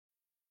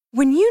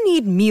When you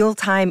need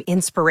mealtime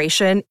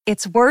inspiration,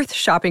 it's worth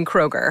shopping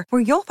Kroger,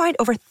 where you'll find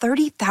over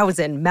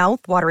 30,000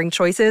 mouth-watering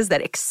choices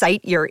that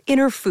excite your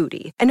inner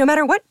foodie. And no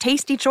matter what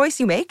tasty choice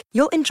you make,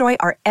 you'll enjoy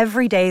our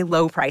everyday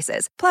low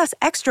prices, plus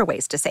extra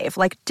ways to save,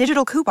 like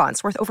digital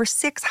coupons worth over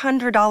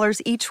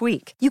 $600 each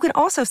week. You can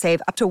also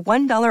save up to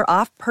 $1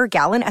 off per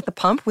gallon at the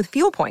pump with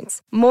fuel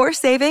points. More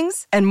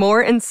savings and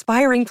more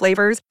inspiring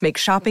flavors make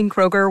shopping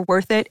Kroger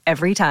worth it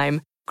every time.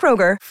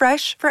 Kroger,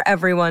 fresh for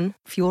everyone.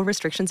 Fuel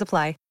restrictions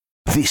apply.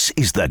 This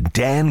is the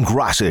Dan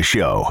Graca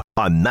Show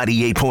on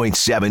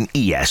 98.7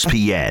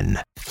 ESPN.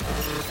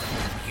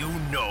 You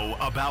know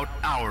about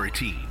our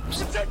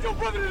teams. Protect your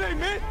brother today,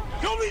 man.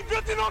 Don't leave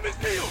nothing on this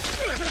field.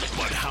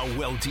 But how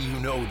well do you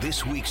know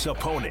this week's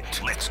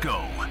opponent? Let's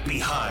go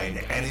behind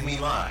enemy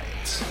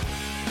lines.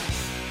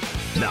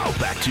 Now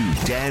back to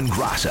Dan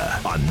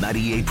Graca on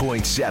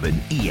 98.7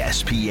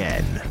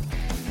 ESPN.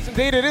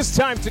 Indeed, it is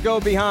time to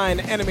go behind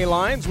enemy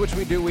lines, which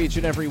we do each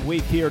and every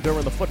week here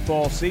during the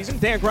football season.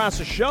 Dan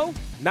Graca Show,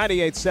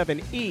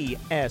 98.7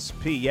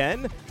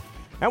 ESPN.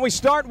 And we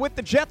start with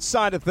the Jets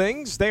side of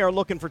things. They are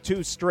looking for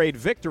 2 straight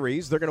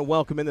victories. They're going to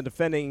welcome in the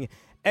defending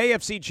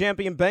AFC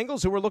champion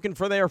Bengals, who are looking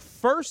for their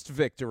first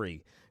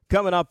victory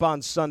coming up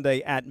on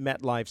Sunday at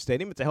MetLife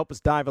Stadium. But to help us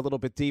dive a little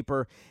bit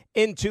deeper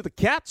into the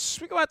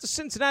Cats, we go out to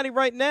Cincinnati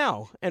right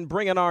now and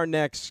bring in our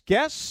next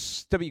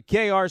guest.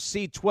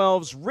 WKRC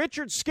 12's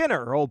Richard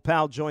Skinner, our old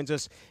pal, joins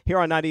us here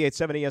on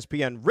 98.7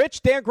 ESPN.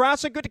 Rich, Dan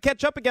Graca, good to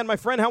catch up again, my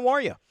friend. How are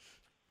you?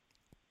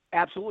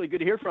 Absolutely. Good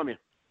to hear from you.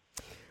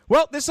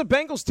 Well, this is a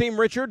Bengals team,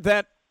 Richard,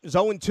 that is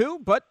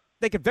 0-2, but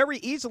they could very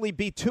easily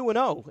be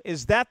 2-0.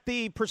 Is that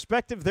the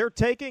perspective they're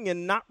taking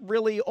and not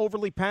really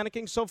overly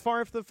panicking so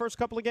far after the first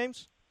couple of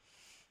games?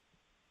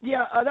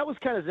 Yeah, that was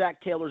kind of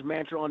Zach Taylor's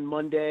mantra on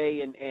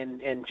Monday,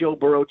 and Joe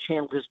Burrow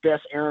channeled his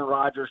best Aaron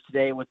Rodgers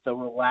today with the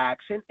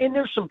relax. And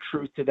there's some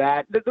truth to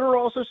that. There are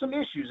also some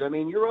issues. I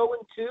mean, you're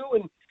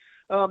 0-2,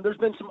 and there's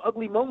been some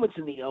ugly moments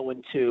in the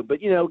 0-2. But,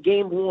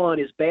 game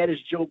one, as bad as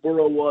Joe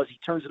Burrow was, he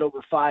turns it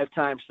over 5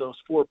 times, those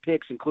 4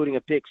 picks, including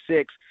a pick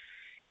 6.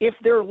 If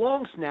their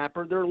long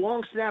snapper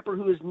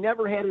who has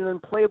never had an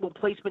unplayable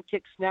placement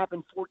kick snap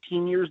in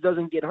 14 years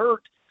doesn't get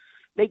hurt,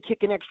 they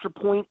kick an extra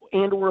point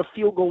and or a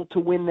field goal to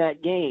win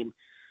that game.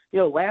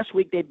 Last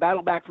week they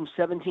battled back from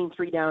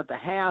 17-3 down at the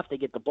half. They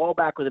get the ball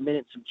back with a minute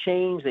and some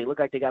change. They look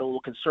like they got a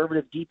little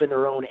conservative deep in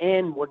their own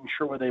end, wasn't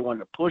sure whether they wanted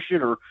to push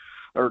it or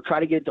try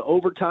to get it to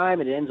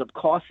overtime, and it ends up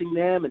costing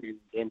them,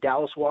 and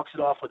Dallas walks it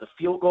off with a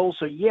field goal.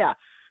 So, yeah,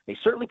 they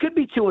certainly could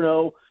be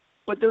 2-0,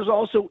 but there's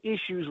also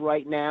issues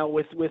right now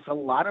with a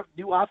lot of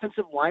new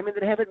offensive linemen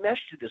that haven't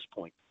meshed to this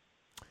point.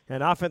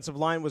 And offensive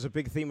line was a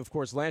big theme, of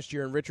course, last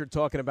year. And Richard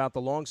talking about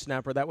the long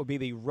snapper, that would be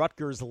the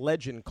Rutgers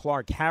legend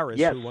Clark Harris,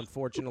 yes, who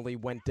unfortunately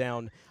went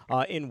down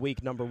in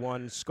week number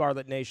 1.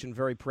 Scarlet Nation,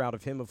 very proud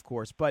of him, of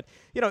course. But,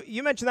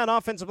 you mentioned that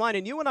offensive line.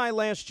 And you and I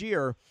last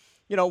year,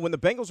 when the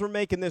Bengals were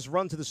making this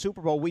run to the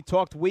Super Bowl, we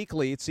talked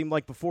weekly, it seemed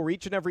like, before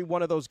each and every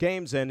one of those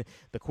games. And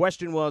the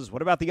question was,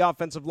 what about the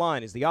offensive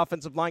line? Is the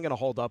offensive line going to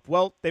hold up?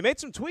 Well, they made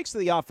some tweaks to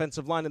the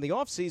offensive line in the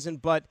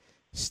offseason, but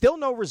still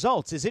no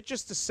results. Is it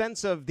just a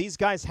sense of these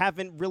guys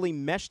haven't really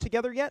meshed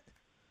together yet?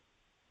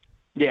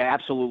 Yeah,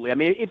 absolutely. I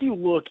mean, if you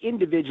look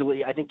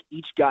individually, I think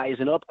each guy is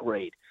an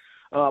upgrade.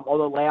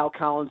 Although La'el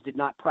Collins did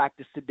not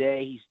practice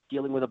today, he's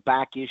dealing with a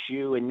back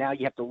issue, and now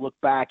you have to look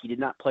back. He did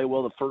not play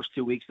well the first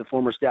 2 weeks, the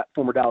former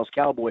Dallas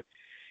Cowboy.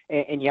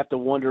 And you have to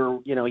wonder,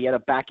 he had a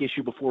back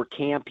issue before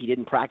camp. He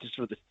didn't practice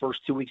for the first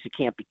 2 weeks of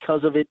camp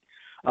because of it.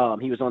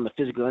 He was on the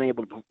physically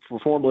unable to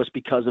perform list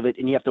because of it.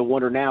 And you have to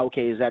wonder now,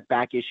 okay, is that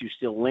back issue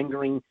still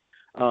lingering?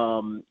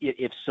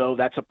 If so,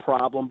 that's a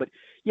problem. But,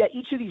 yeah,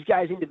 each of these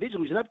guys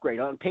individually is an upgrade.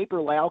 On paper,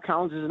 La'el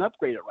Collins is an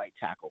upgrade at right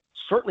tackle.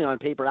 Certainly on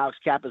paper, Alex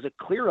Kapp is a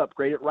clear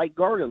upgrade at right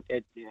guard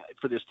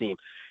for this team.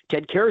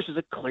 Ted Karras is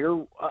a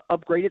clear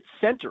upgrade at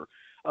center.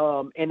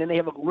 And then they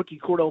have a rookie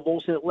Cordell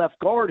Volson at left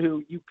guard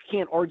who you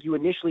can't argue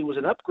initially was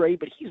an upgrade,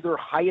 but he's their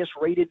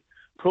highest-rated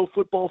Pro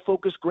Football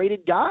Focus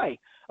graded guy.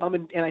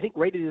 And I think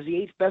rated as the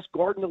 8th best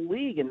guard in the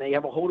league, and they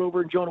have a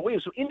holdover in Jonah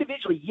Williams. So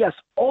individually, yes,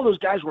 all those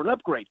guys were an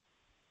upgrade,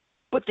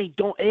 but they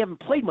haven't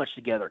played much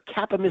together.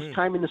 Kappa missed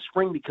time in the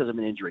spring because of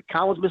an injury.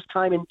 Collins missed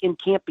time in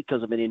camp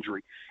because of an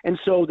injury. And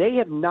so they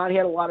have not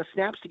had a lot of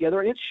snaps together,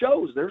 and it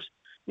shows.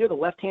 The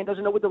left hand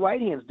doesn't know what the right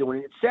hand's doing.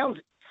 And it sounds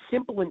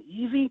simple and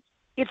easy.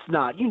 It's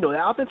not.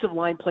 The offensive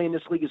line play in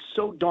this league is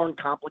so darn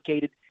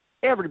complicated.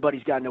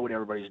 Everybody's got to know what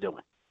everybody's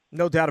doing.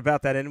 No doubt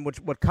about that. And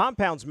what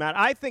compounds, Matt,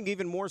 I think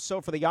even more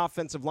so for the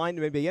offensive line,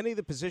 maybe any of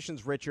the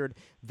positions, Richard,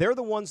 they're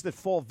the ones that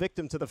fall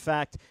victim to the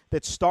fact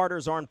that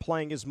starters aren't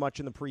playing as much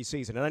in the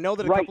preseason. And I know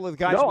that a couple of the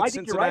guys with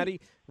Cincinnati,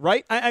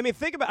 right?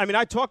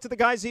 I talked to the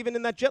guys even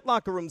in that jet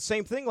locker room,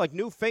 same thing, like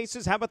new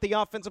faces. How about the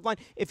offensive line?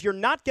 If you're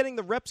not getting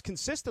the reps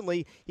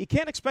consistently, you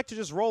can't expect to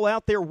just roll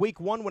out there week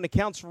 1 when it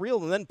counts for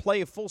real and then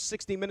play a full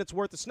 60 minutes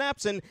worth of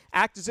snaps and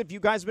act as if you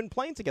guys have been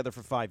playing together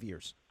for 5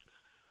 years.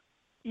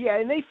 Yeah,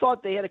 and they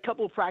thought they had a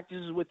couple of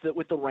practices with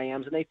the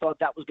Rams, and they thought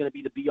that was going to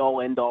be the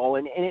be-all, end-all,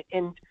 and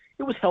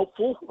it was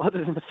helpful,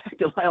 other than the fact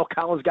that La'el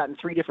Collins got in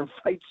 3 different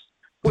fights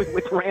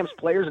with Rams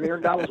players and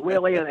Aaron Donald's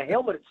waylaying a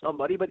helmet at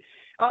somebody, but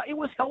it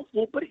was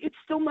helpful, but it's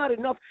still not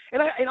enough.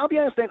 And I'll be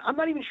honest, Dan, I'm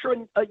not even sure,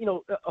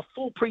 a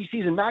full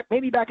preseason,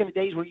 maybe back in the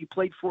days where you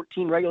played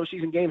 14 regular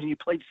season games and you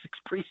played 6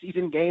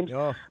 preseason games,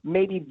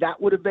 maybe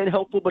that would have been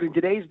helpful. But in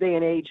today's day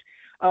and age,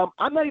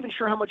 I'm not even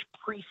sure how much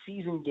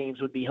preseason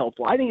games would be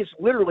helpful. I think it's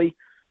literally,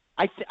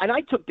 and I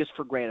took this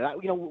for granted.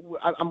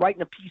 I'm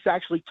writing a piece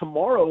actually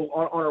tomorrow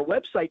on our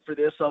website for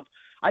this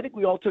I think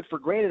we all took for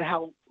granted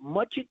how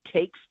much it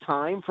takes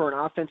time for an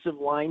offensive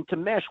line to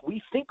mesh.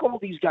 We think all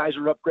these guys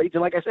are upgrades,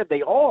 and like I said,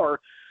 they are,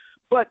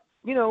 but,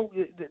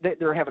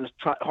 they're having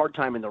a hard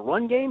time in the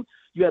run game.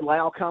 You had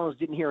Lyle Collins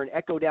didn't hear an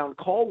echo down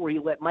call where he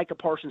let Micah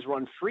Parsons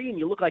run free, and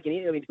you look like an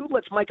idiot. I mean, who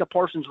lets Micah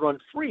Parsons run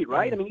free,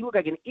 right? I mean, you look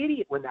like an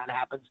idiot when that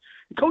happens.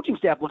 The coaching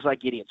staff looks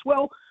like idiots.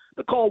 Well,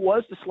 the call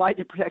was to slide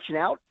the protection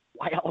out.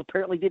 Lyle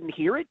apparently didn't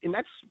hear it, and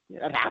that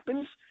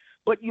happens.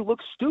 But you look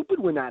stupid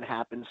when that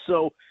happens.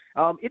 So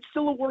it's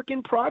still a work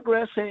in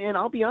progress, and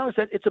I'll be honest,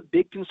 it's a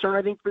big concern,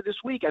 I think, for this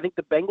week. I think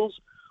the Bengals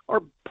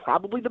are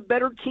probably the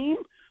better team,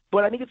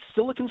 but I think it's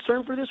still a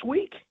concern for this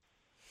week.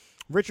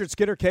 Richard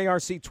Skinner,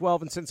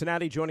 KRC-12 in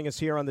Cincinnati, joining us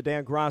here on the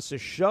Dan Grassa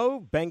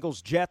Show.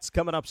 Bengals-Jets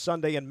coming up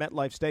Sunday in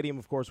MetLife Stadium.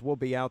 Of course, we'll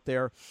be out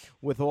there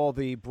with all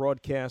the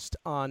broadcast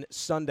on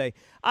Sunday.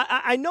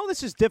 I know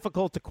this is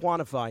difficult to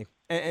quantify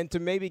and to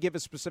maybe give a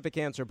specific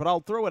answer, but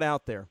I'll throw it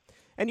out there.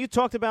 And you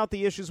talked about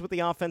the issues with the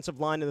offensive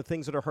line and the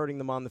things that are hurting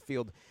them on the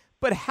field.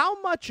 But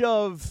how much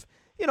of,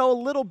 a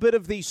little bit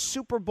of the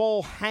Super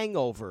Bowl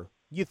hangover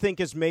you think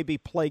has maybe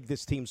plagued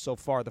this team so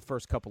far the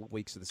first couple of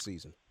weeks of the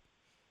season?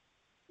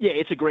 Yeah,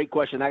 it's a great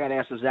question. I got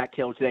asked to Zach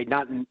Taylor today,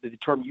 not in the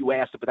term you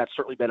asked it, but that's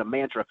certainly been a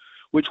mantra,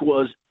 which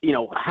was,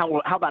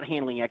 how about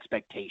handling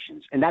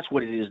expectations? And that's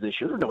what it is this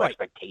year. There were no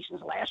expectations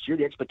last year.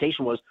 The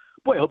expectation was,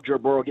 boy, I hope Joe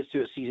Burrow gets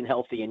to a season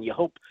healthy, and you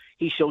hope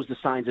he shows the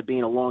signs of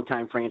being a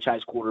longtime franchise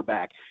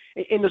quarterback.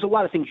 And there's a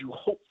lot of things you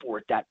hope for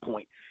at that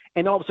point.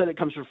 And all of a sudden it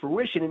comes to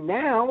fruition, and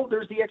now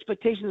there's the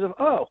expectations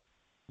of,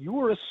 you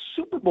were a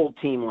Super Bowl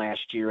team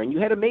last year, and you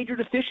had a major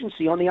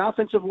deficiency on the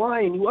offensive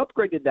line, and you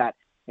upgraded that.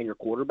 And your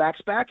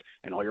quarterback's back,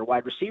 and all your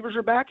wide receivers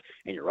are back,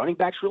 and your running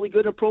back's really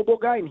good, a Pro Bowl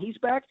guy, and he's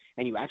back,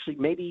 and you actually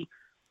maybe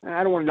 –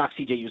 I don't want to knock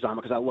C.J. Uzomah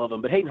because I love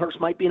him, but Hayden Hurst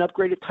might be an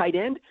upgraded tight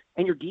end,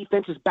 and your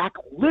defense is back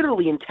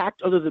literally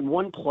intact other than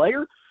one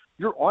player,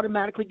 you're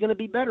automatically going to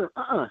be better.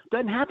 It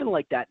doesn't happen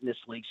like that in this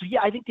league. So, yeah,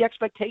 I think the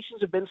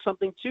expectations have been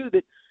something, too,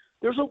 that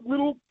there's a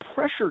little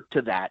pressure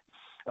to that.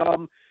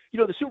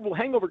 The Super Bowl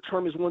hangover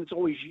term is one that's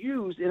always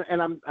used,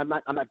 and I'm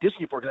not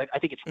dissing you for it because I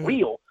think it's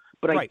real.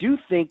 But I do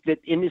think that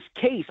in this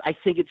case, I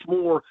think it's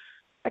more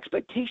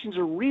expectations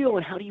are real,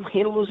 and how do you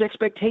handle those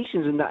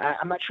expectations? And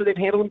I'm not sure they've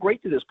handled them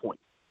great to this point.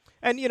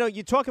 And,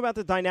 you talk about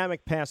the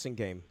dynamic passing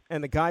game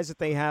and the guys that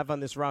they have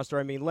on this roster.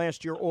 I mean,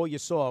 last year all you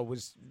saw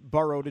was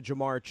Burrow to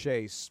Jamar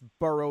Chase,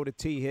 Burrow to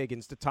T.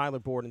 Higgins, to Tyler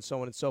Boyd, and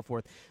so on and so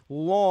forth.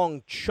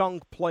 Long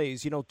chunk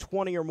plays,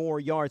 20 or more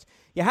yards.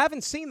 You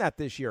haven't seen that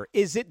this year.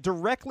 Is it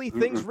directly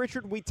things,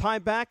 Richard, we tie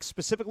back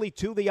specifically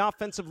to the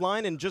offensive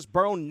line and just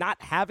Burrow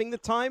not having the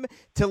time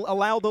to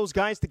allow those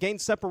guys to gain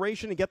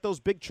separation and get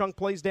those big chunk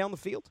plays down the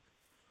field?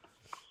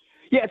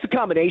 Yeah, it's a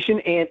combination,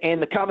 and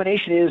the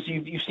combination is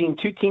you've seen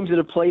two teams that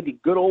have played the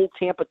good old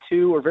Tampa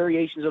 2 or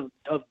variations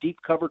of deep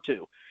cover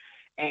 2.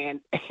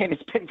 And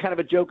it's been kind of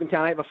a joke in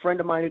town. I have a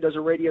friend of mine who does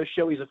a radio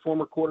show. He's a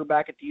former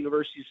quarterback at the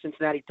University of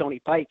Cincinnati,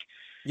 Tony Pike.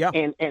 Yeah.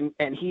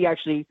 And he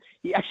actually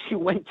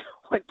went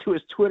to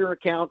his Twitter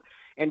account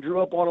and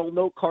drew up on old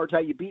note cards how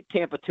you beat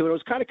Tampa 2. And it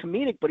was kind of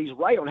comedic, but he's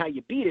right on how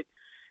you beat it.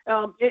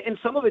 And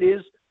some of it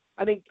is,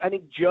 I think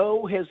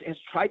Joe has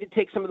tried to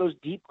take some of those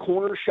deep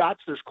corner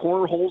shots. There's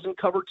corner holes in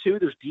cover 2.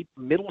 There's deep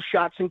middle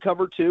shots in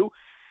cover 2.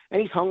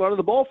 And he's hung onto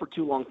the ball for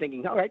too long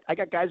thinking, all right, I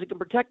got guys that can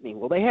protect me.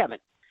 Well, they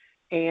haven't.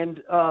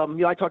 And,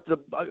 I talked to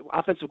the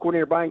offensive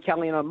coordinator, Brian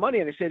Callahan, on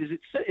Monday, and I said, is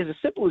it as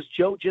simple as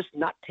Joe just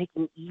not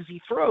taking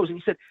easy throws? And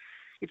he said,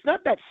 it's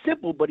not that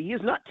simple, but he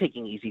is not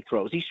taking easy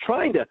throws. He's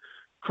trying to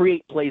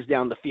create plays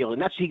down the field.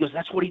 And that's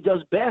what he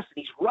does best.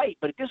 And he's right.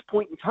 But at this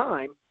point in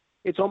time,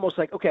 it's almost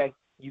like, okay,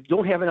 you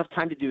don't have enough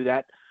time to do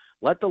that.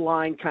 Let the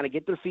line kind of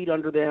get their feet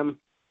under them.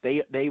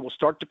 They will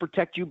start to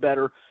protect you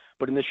better.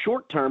 But in the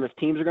short term, if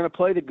teams are going to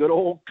play the good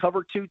old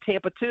cover 2,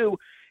 Tampa 2,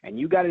 and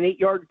you got an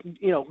 8-yard,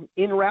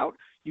 in route,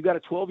 you got a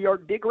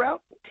 12-yard dig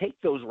route, take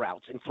those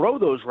routes and throw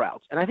those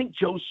routes. And I think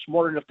Joe's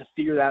smart enough to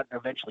figure that out and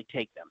eventually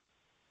take them.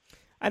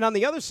 And on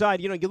the other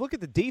side, you look at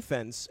the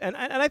defense, and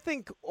I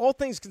think all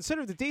things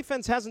considered, the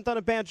defense hasn't done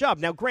a bad job.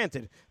 Now,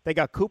 granted, they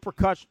got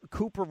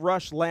Cooper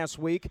Rush last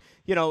week.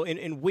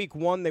 In week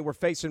 1, they were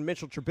facing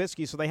Mitchell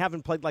Trubisky, so they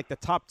haven't played like the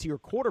top-tier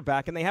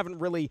quarterback, and they havenn't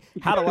really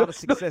had a lot of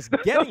success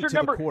getting to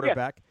the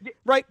quarterback. Yeah.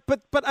 Right,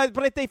 but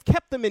they've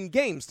kept them in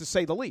games, to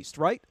say the least,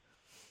 right?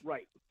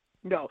 Right.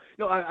 No,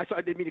 I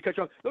didn't mean to cut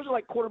you off. Those are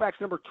like quarterbacks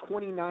number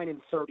 29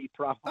 and 30,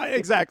 probably.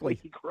 Exactly.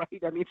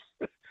 Right? I mean,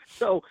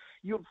 so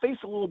you face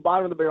a little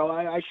bottom of the barrel.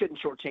 I shouldn't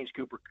shortchange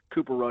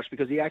Cooper Rush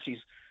because he actually,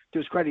 to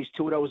his credit,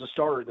 he's 2-0 as a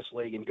starter in this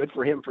league, and good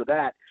for him for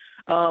that.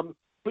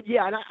 But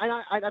yeah, and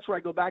I that's where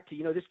I go back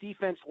to. This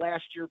defense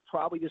last year,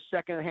 probably the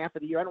second half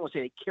of the year, I don't want to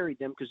say they carried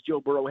them because Joe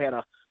Burrow had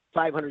a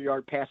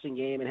 500-yard passing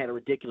game and had a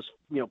ridiculous,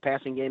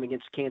 passing game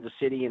against Kansas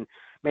City and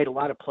made a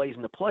lot of plays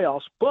in the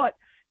playoffs. But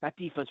that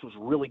defense was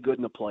really good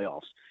in the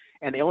playoffs.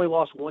 And they only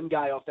lost one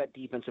guy off that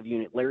defensive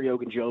unit, Larry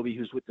Ogunjobi,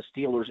 who's with the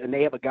Steelers. And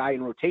they have a guy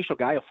in rotational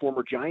guy, a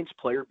former Giants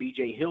player,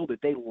 B.J. Hill,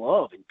 that they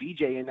love. And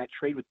B.J. in that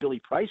trade with Billy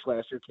Price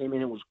last year came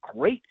in and was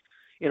great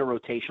in a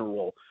rotational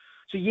role.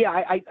 So,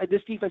 yeah,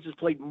 this defense has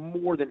played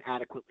more than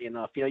adequately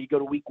enough. You go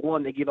to week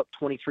one, they give up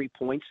 23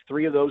 points,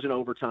 3 of those in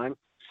overtime,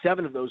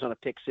 7 of those on a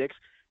pick six.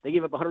 They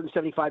gave up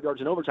 175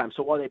 yards in overtime.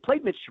 So while they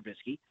played Mitch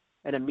Trubisky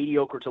and a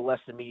mediocre to less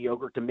than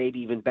mediocre to maybe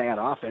even bad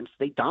offense,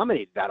 they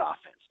dominated that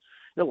offense.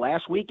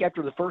 Last week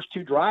after the first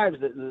 2 drives,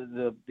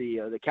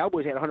 the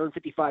Cowboys had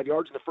 155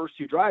 yards in the first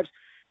 2 drives.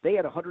 They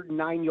had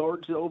 109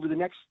 yards over the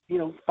next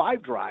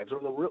 5 drives,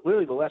 or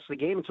really the rest of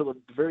the game until the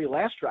very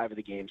last drive of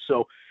the game.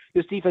 So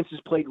this defense has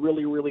played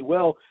really, really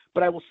well.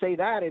 But I will say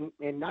that,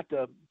 and not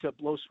to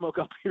blow smoke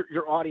up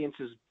your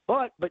audience's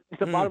butt, but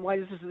the bottom line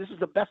is this is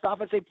the best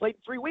offense they've played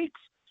in 3 weeks.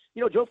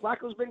 Joe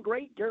Flacco's been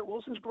great. Garrett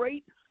Wilson's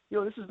great.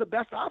 This is the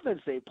best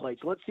offense they've played.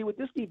 So let's see what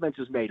this defense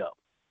is made of.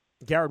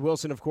 Garrett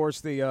Wilson, of course,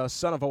 the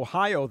son of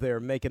Ohio there,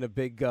 making a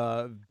big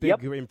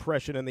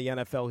impression in the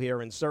NFL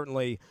here, and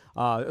certainly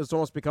has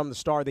almost become the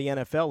star of the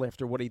NFL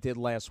after what he did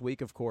last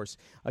week, of course,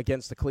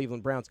 against the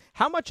Cleveland Browns.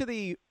 How much of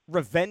the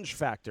revenge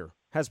factor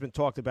has been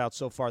talked about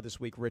so far this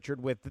week,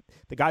 Richard, with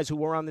the guys who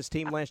were on this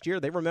team last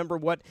year? They remember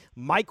what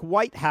Mike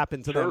White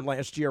happened to them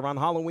last year on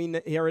Halloween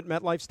here at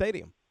MetLife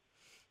Stadium.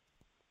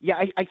 Yeah,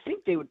 I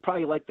think they would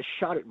probably like the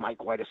shot at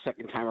Mike White a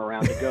second time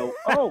around to go,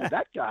 oh,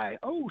 that guy,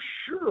 oh,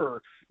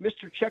 sure,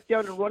 Mr. Check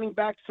down to running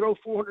back, throw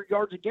 400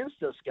 yards against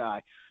this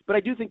guy. But I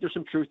do think there's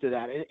some truth to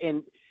that.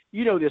 And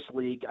this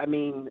league, I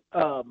mean,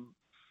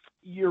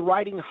 you're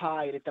riding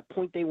high. And at the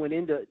point they went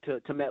into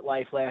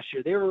MetLife last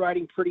year, they were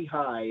riding pretty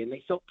high, and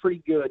they felt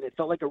pretty good. It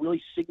felt like a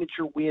really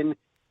signature win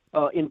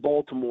in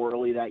Baltimore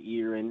early that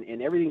year. And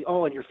everything,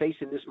 and you're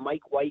facing this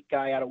Mike White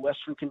guy out of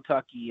Western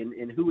Kentucky,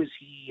 and who is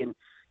he? And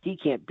he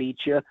can't beat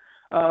you.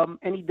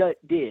 And he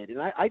did.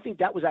 And I think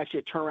that was actually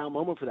a turnaround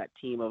moment for that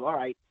team of, all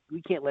right,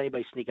 we can't let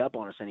anybody sneak up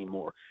on us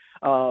anymore.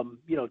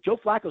 Joe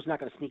Flacco's not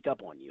going to sneak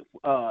up on you.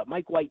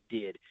 Mike White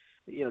did.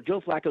 Joe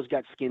Flacco's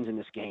got skins in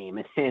this game,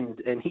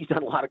 and he's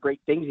done a lot of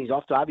great things. He's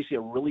off to obviously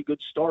a really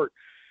good start.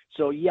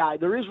 So, yeah,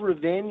 there is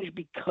revenge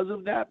because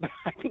of that, but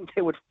I think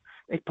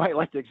they'd probably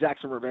like to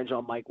exact some revenge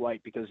on Mike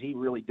White because he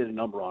really did a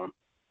number on him.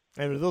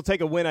 And they'll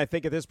take a win, I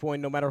think, at this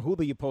point, no matter who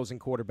the opposing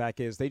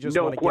quarterback is. They just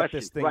want to get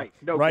this thing right.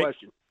 No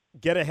question.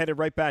 Get headed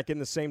right back in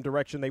the same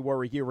direction they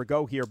were a year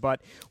ago here.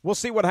 But we'll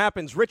see what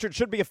happens. Richard,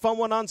 should be a fun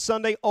one on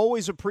Sunday.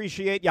 Always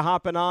appreciate you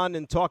hopping on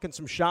and talking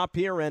some shop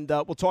here, and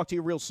we'll talk to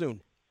you real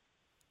soon.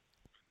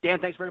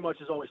 Dan, thanks very much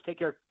as always. Take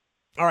care.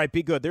 All right,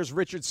 be good. There's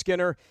Richard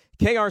Skinner,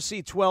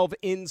 KRC 12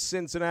 in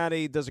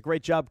Cincinnati. Does a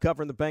great job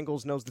covering the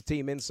Bengals, knows the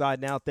team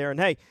inside and out there. And,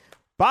 hey,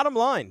 bottom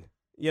line,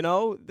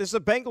 this is a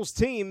Bengals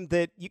team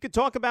that you could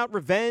talk about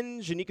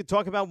revenge and you could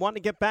talk about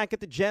wanting to get back at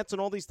the Jets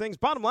and all these things.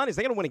 Bottom line is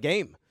they got to win a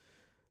game.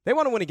 They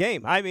want to win a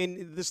game. I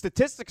mean, the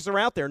statistics are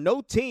out there.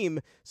 No team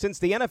since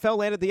the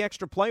NFL added the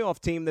extra playoff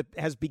team that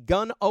has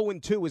begun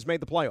 0-2 has made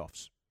the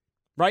playoffs,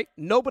 right?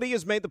 Nobody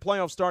has made the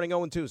playoffs starting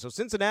 0-2. So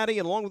Cincinnati,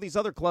 and along with these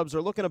other clubs,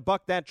 are looking to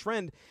buck that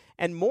trend.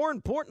 And more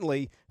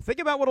importantly, think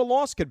about what a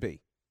loss could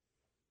be.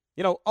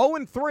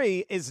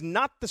 0-3 is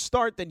not the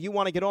start that you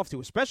want to get off to,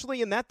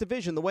 especially in that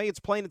division, the way it's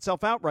playing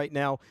itself out right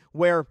now,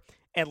 where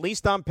at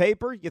least on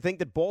paper, you think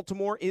that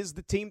Baltimore is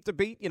the team to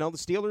beat. The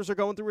Steelers are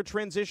going through a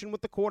transition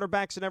with the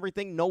quarterbacks and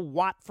everything. No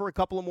Watt for a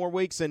couple of more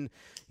weeks. And,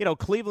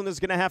 Cleveland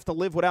is going to have to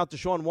live without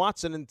Deshaun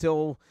Watson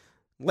until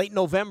late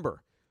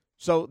November.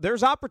 So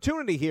there's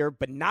opportunity here,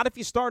 but not if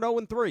you start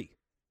 0-3.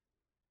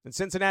 And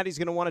Cincinnati's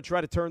going to want to try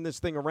to turn this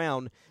thing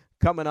around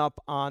coming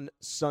up on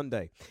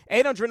Sunday.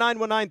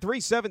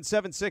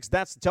 800-919-3776,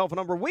 that's the telephone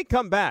number. When we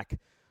come back,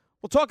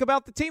 we'll talk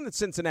about the team that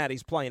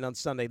Cincinnati's playing on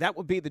Sunday. That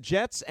would be the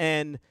Jets,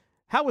 and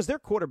how is their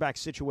quarterback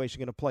situation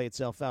going to play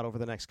itself out over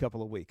the next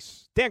couple of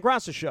weeks? Dan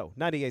Graca Show,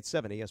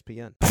 98.7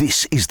 ESPN.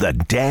 This is the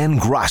Dan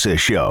Graca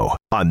Show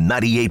on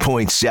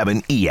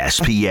 98.7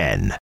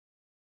 ESPN.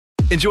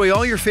 Enjoy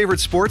all your favorite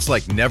sports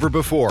like never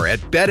before at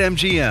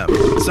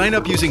BetMGM. Sign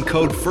up using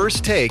code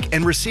FIRSTTAKE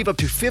and receive up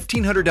to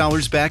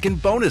 $1,500 back in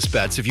bonus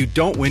bets if you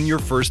don't win your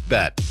first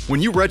bet.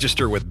 When you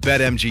register with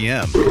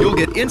BetMGM, you'll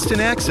get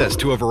instant access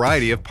to a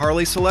variety of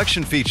parlay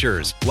selection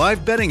features,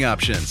 live betting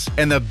options,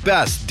 and the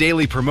best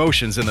daily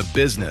promotions in the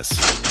business.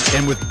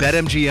 And with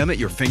BetMGM at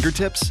your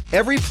fingertips,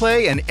 every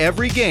play and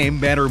every game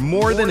matter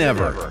more than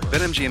ever.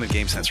 BetMGM and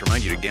GameSense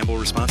remind you to gamble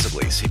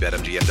responsibly. See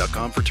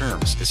BetMGM.com for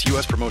terms. This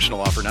U.S. promotional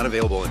offer not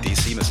available in D.C.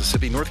 Tennessee,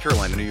 Mississippi, North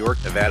Carolina, New York,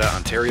 Nevada,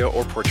 Ontario,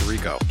 or Puerto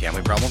Rico.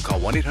 Gambling problem? Call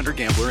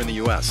 1-800-GAMBLER in the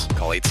U.S.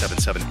 Call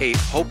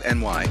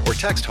 877-8-HOPE-NY or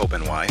text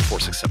HOPE-NY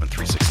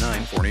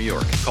 467-369 for New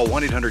York. Call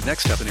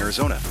 1-800-NEXT-STEP in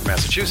Arizona. For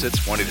Massachusetts,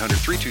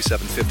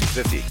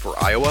 1-800-327-5050.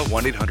 For Iowa,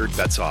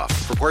 1-800-BETS-OFF.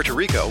 For Puerto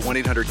Rico,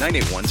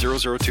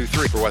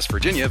 1-800-981-0023. For West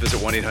Virginia,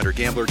 visit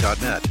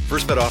 1-800-GAMBLER.net.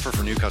 First bet offer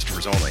for new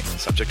customers only.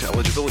 Subject to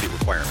eligibility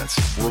requirements.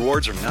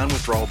 Rewards are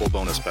non-withdrawable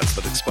bonus bets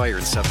that expire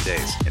in 7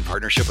 days. In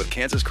partnership with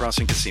Kansas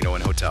Crossing Casino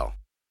and Hotel.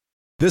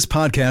 This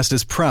podcast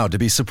is proud to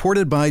be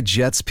supported by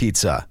Jets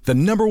Pizza, the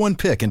 #1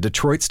 pick in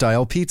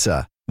Detroit-style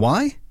pizza.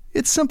 Why?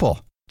 It's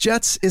simple.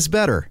 Jets is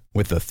better.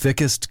 With the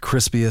thickest,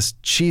 crispiest,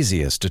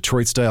 cheesiest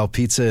Detroit-style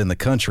pizza in the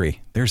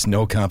country, there's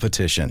no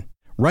competition.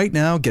 Right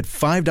now, get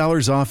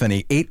 $5 off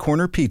any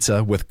 8-corner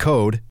pizza with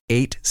code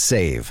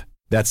 8SAVE.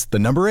 That's the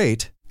number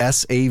 8,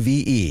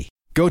 S-A-V-E.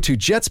 Go to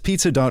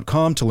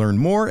jetspizza.com to learn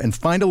more and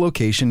find a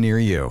location near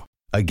you.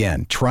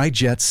 Again, try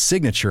Jet's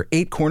signature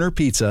 8-corner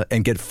pizza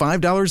and get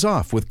 $5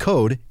 off with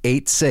code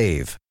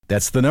 8SAVE.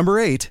 That's the number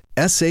 8,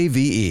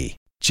 S-A-V-E.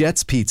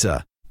 Jet's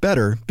Pizza.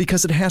 Better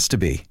because it has to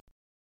be.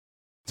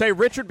 Say,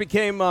 Richard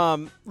became, at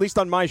least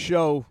on my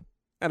show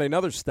at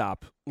another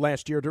stop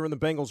last year during the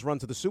Bengals' run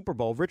to the Super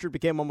Bowl, Richard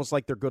became almost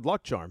like their good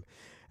luck charm.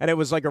 And it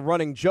was like a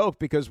running joke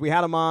because we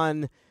had him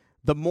on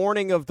the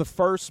morning of the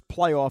first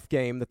playoff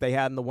game that they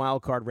had in the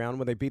wild card round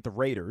when they beat the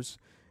Raiders,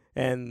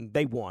 and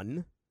they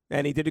won.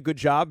 And he did a good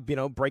job,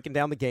 breaking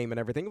down the game and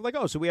everything. Like,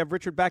 oh, so we have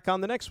Richard back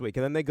on the next week.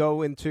 And then they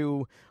go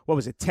into,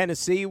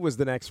 Tennessee was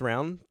the next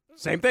round.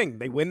 Same thing.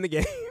 They win the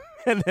game.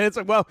 And then it's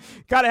like, well,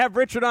 got to have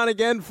Richard on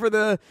again for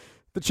the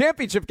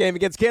championship game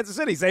against Kansas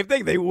City. Same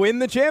thing. They win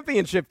the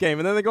championship game,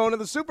 and then they go into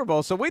the Super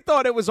Bowl. So we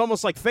thought it was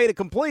almost like fait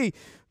accompli.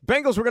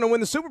 Bengals were going to win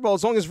the Super Bowl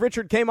as long as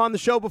Richard came on the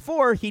show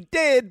before. He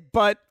did,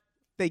 but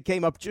they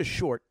came up just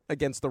short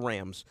against the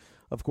Rams,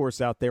 of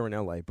course, out there in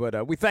L.A.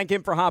 But we thank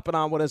him for hopping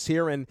on with us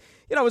here. And,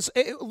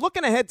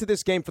 looking ahead to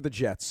this game for the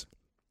Jets,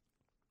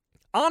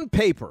 on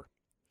paper,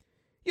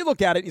 you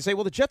look at it and you say,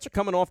 well, the Jets are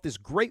coming off this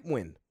great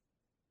win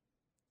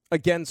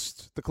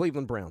against the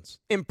Cleveland Browns.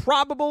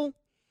 Improbable,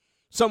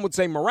 some would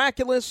say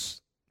miraculous,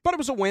 but it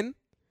was a win.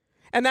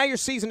 And now your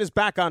season is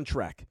back on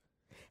track.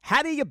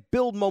 How do you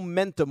build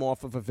momentum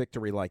off of a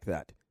victory like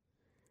that?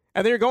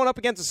 And then you're going up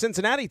against a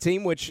Cincinnati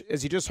team, which,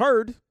 as you just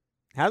heard,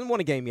 hasn't won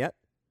a game yet.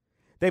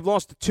 They've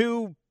lost to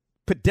 2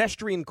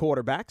 pedestrian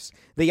quarterbacks.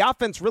 The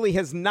offense really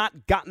has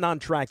not gotten on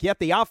track yet.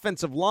 The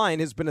offensive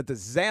line has been a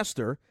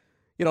disaster.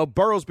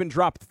 Burrow's been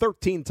dropped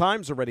 13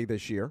 times already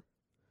this year.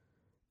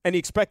 And you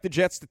expect the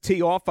Jets to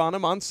tee off on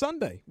him on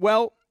Sunday.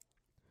 Well,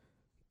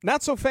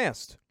 not so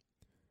fast.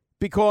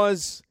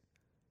 Because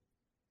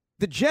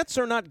the Jets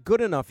are not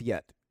good enough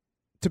yet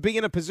to be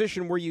in a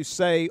position where you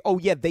say, oh,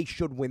 yeah, they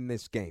should win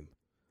this game.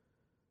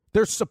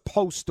 They're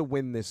supposed to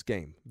win this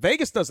game.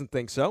 Vegas doesn't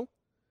think so.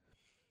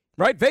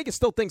 Right? Vegas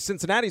still thinks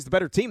Cincinnati's the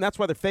better team. That's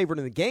why they're favored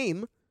in the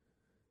game.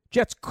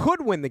 Jets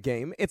could win the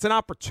game. It's an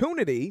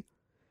opportunity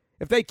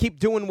if they keep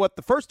doing what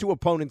the first 2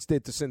 opponents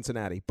did to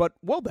Cincinnati. But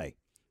will they?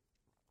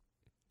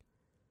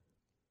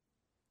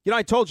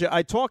 I told you,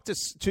 I talked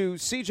to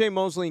C.J.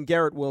 Mosley and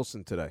Garrett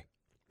Wilson today.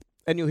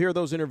 And you'll hear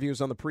those interviews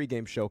on the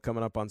pregame show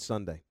coming up on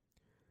Sunday.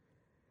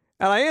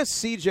 And I asked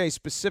C.J.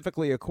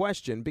 specifically a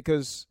question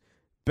because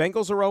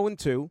Bengals are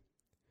 0-2.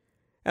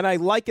 And I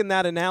liken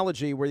that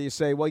analogy where you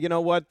say, well, you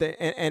know what?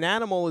 An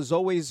animal is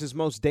always his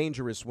most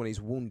dangerous when he's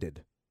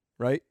wounded,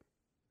 right?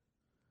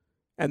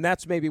 And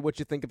that's maybe what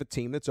you think of a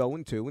team that's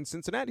 0-2 in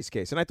Cincinnati's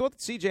case. And I thought that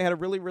CJ had a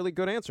really, really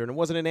good answer, and it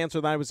wasn't an answer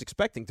that I was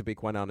expecting, to be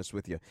quite honest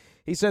with you.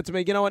 He said to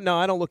me, you know what? No,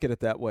 I don't look at it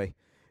that way.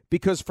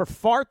 Because for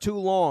far too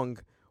long,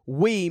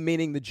 we,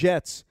 meaning the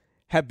Jets,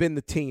 have been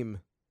the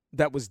team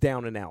that was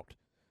down and out.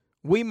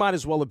 We might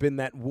as well have been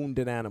that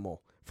wounded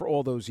animal for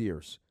all those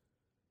years.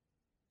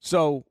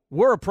 So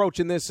we're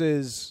approaching this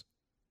as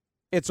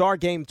it's our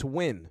game to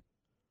win.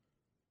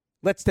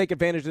 Let's take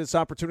advantage of this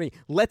opportunity.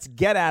 Let's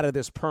get out of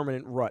this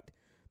permanent rut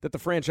that the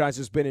franchise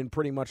has been in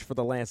pretty much for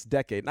the last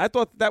decade. And I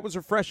thought that was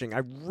refreshing. I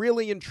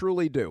really and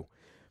truly do.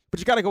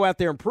 But you got to go out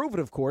there and prove it,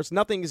 of course.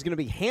 Nothing is going to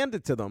be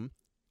handed to them.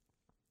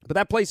 But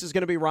that place is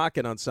going to be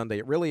rocking on Sunday.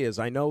 It really is.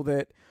 I know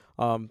that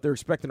they're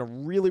expecting a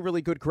really,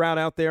 really good crowd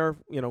out there.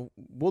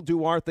 We'll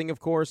do our thing, of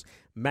course.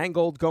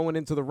 Mangold going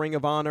into the Ring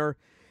of Honor.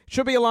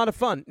 Should be a lot of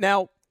fun.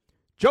 Now,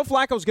 Joe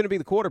Flacco is going to be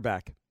the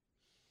quarterback.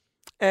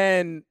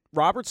 And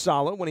Robert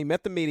Saleh, when he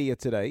met the media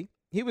today,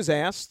 he was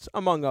asked,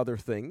 among other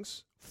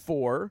things,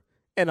 for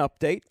an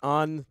update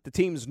on the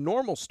team's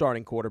normal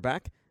starting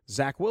quarterback,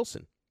 Zach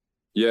Wilson.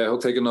 Yeah, he'll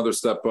take another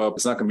step up.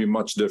 It's not going to be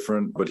much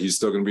different, but he's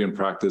still going to be in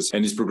practice,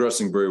 and he's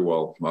progressing very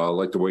well. I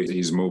like the way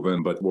he's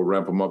moving, but we'll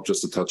ramp him up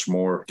just a touch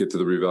more, get to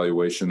the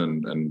reevaluation,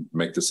 and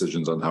make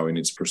decisions on how he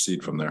needs to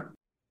proceed from there.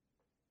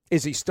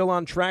 Is he still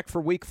on track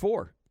for Week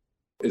 4?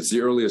 It's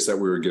the earliest that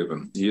we were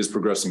given. He is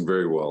progressing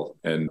very well,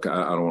 and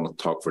I don't want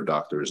to talk for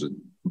doctors,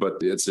 but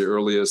it's the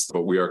earliest,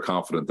 but we are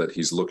confident that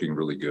he's looking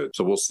really good,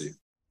 so we'll see.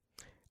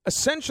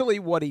 Essentially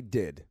what he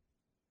did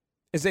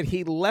is that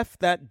he left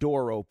that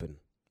door open,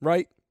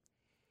 right?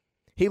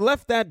 he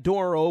left that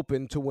door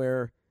open to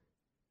where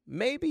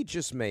maybe,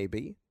 just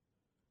maybe,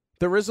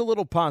 there is a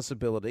little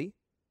possibility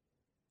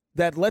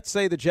that, let's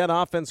say, the Jet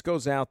offense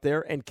goes out there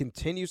and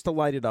continues to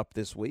light it up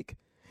this week,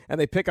 and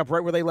they pick up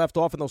right where they left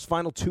off in those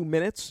final 2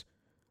 minutes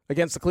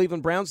against the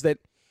Cleveland Browns. That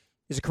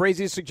is it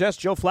crazy to suggest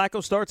Joe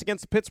Flacco starts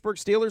against the Pittsburgh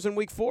Steelers in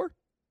Week 4?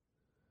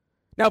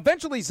 Now,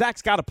 eventually,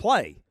 Zach's got to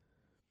play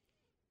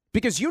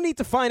because you need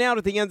to find out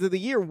at the end of the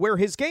year where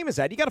his game is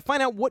at. You got to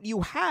find out what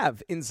you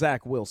have in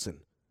Zach Wilson.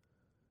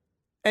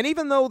 And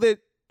even though that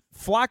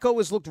Flacco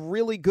has looked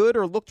really good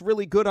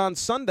on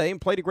Sunday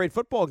and played a great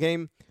football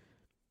game,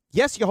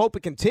 yes, you hope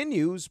it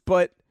continues,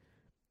 but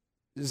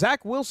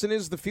Zach Wilson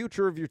is the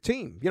future of your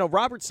team. You know,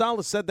 Robert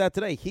Saleh said that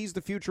today. He's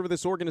the future of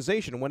this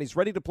organization. When he's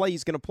ready to play,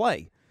 he's going to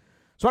play.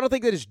 So I don't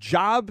think that his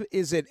job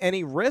is at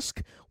any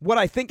risk. What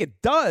I think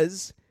it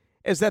does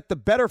is that the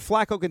better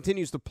Flacco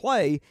continues to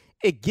play,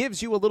 it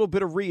gives you a little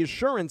bit of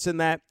reassurance in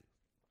that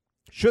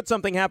should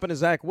something happen to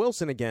Zach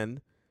Wilson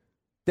again,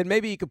 then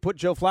maybe you could put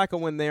Joe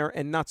Flacco in there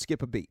and not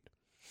skip a beat,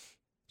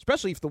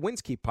 especially if the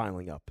wins keep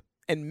piling up.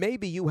 And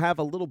maybe you have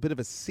a little bit of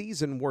a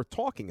season worth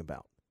talking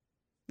about.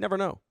 Never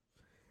know.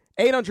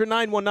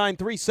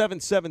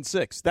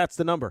 800-919-3776. That's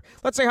the number.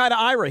 Let's say hi to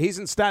Ira. He's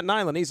in Staten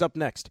Island. He's up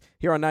next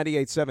here on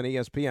 98.7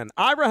 ESPN.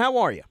 Ira, how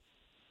are you?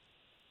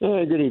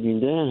 Good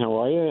evening, Dan.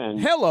 How are you?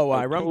 And hello,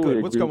 Ira. I'm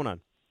good. What's going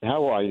on?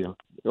 How are you?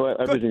 Well,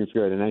 everything's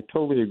good, and I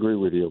totally agree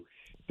with you.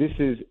 This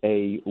is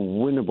a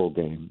winnable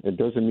game. It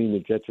doesn't mean the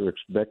Jets are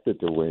expected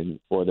to win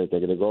or that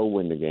they're going to go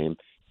win the game.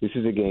 This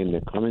is a game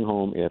they're coming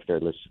home after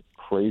this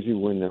crazy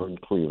win there in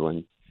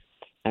Cleveland,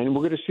 and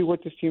we're going to see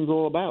what this team's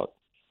all about.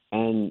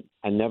 And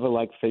I never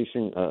like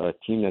facing a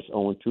team that's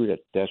 0-2,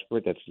 that's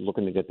desperate, that's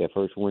looking to get their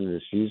first win of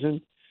the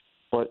season.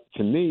 But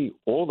to me,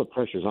 all the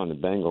pressure's on the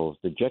Bengals.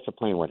 The Jets are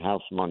playing with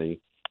house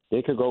money.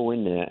 They could go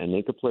in there and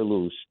they could play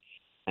loose.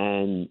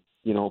 And,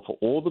 you know, for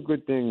all the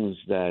good things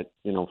that,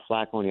 you know,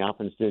 Flacco and the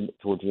offense did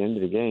towards the end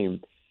of the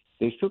game,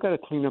 they still got to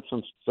clean up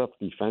some stuff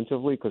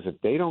defensively, because if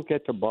they don't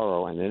get to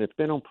Burrow and then if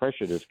they don't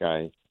pressure this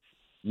guy,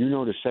 you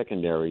know, the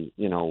secondary,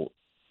 you know,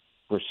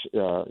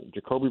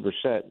 Jacoby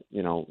Brissett,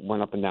 you know,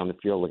 went up and down the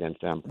field against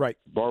them. Right.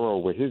 Burrow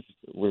with his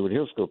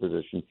skill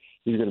position,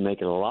 he's going to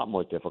make it a lot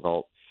more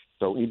difficult.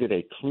 So either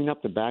they clean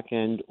up the back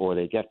end or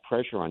they get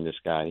pressure on this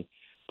guy.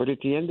 But at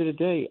the end of the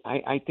day,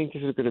 I think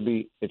this is going to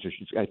be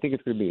I think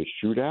it's going to be a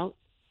shootout.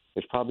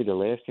 It's probably the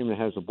last team that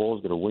has the ball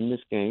is going to win this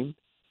game.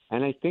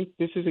 And I think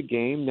this is a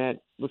game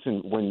that,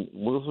 listen, when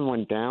Wilson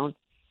went down,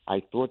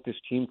 I thought this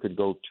team could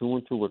go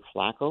 2-2 with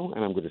Flacco,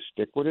 and I'm going to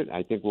stick with it.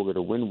 I think we're going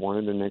to win one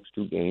of the next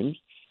two games.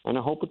 And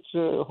I hope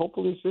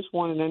hopefully it's this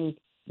one, and then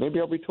maybe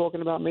I'll be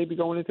talking about maybe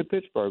going into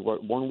Pittsburgh,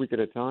 but 1 week at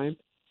a time.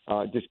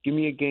 Just give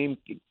me a game,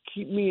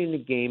 keep me in the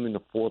game in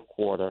the fourth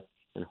quarter,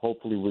 and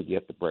hopefully we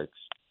get the breaks.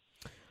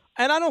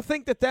 And I don't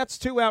think that that's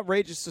too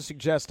outrageous to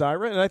suggest,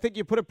 Ira, and I think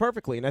you put it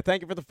perfectly, and I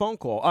thank you for the phone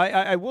call.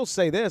 I will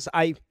say this.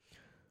 You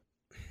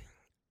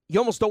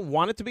almost don't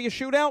want it to be a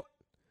shootout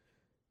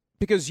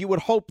because you would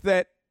hope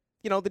that,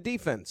 you know, the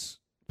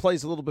defense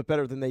plays a little bit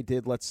better than they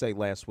did, let's say,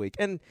 last week.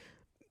 And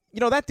you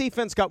know, that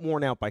defense got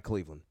worn out by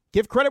Cleveland.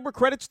 Give credit where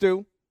credit's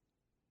due.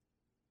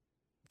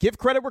 Give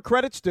credit where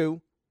credit's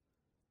due.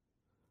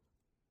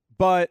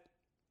 But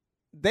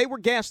they were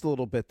gassed a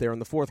little bit there in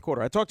the fourth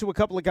quarter. I talked to a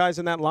couple of guys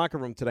in that locker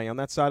room today on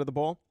that side of the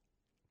ball,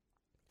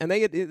 and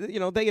they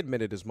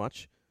admitted as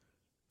much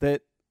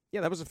that, yeah,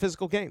 that was a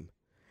physical game.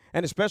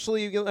 And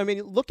especially, I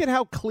mean, look at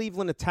how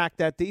Cleveland attacked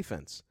that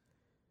defense.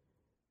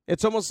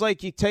 It's almost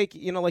like you take,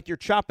 you know, like you're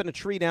chopping a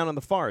tree down in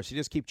the forest. You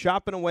just keep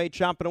chopping away.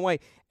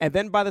 And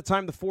then by the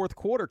time the fourth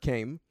quarter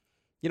came,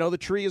 you know, the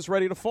tree is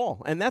ready to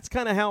fall. And that's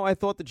kind of how I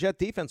thought the Jet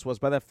defense was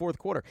by that fourth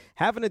quarter,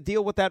 having to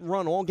deal with that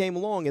run all game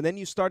long. And then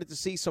you started to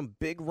see some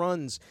big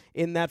runs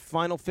in that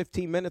final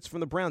 15 minutes from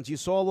the Browns. You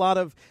saw a lot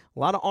of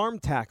arm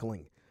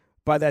tackling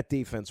by that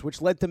defense,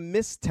 which led to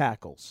missed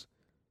tackles.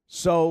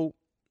 So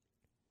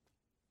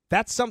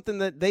that's something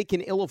that they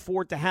can ill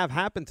afford to have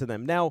happen to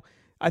them. Now,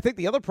 I think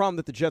the other problem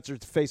that the Jets are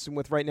facing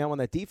with right now on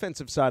that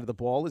defensive side of the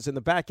ball is in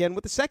the back end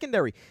with the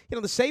secondary. You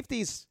know, the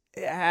safeties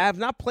have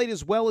not played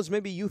as well as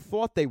maybe you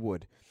thought they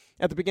would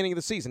at the beginning of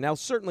the season. Now,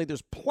 certainly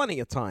there's plenty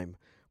of time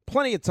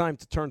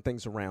to turn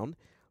things around.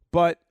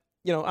 But,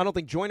 you know, I don't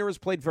think Joyner has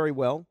played very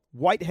well.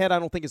 Whitehead, I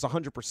don't think is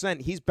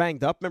 100%. He's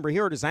banged up. Remember, he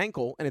hurt his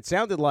ankle, and it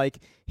sounded like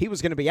he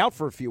was going to be out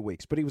for a few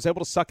weeks. But he was able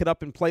to suck it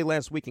up and play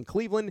last week in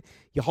Cleveland.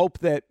 You hope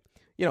that,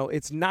 you know,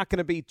 it's not going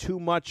to be too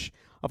much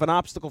of an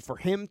obstacle for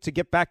him to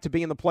get back to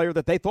being the player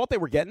that they thought they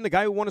were getting, the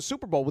guy who won a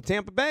Super Bowl with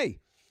Tampa Bay.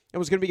 It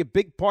was going to be a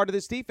big part of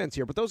this defense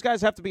here. But those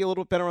guys have to be a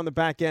little bit better on the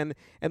back end,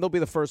 and they'll be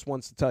the first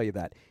ones to tell you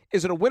that.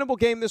 Is it a winnable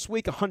game this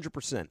week?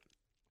 100%.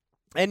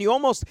 And you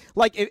almost,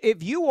 like,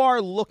 if you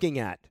are looking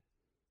at,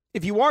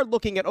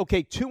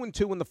 okay,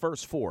 2-2 in the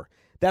first four,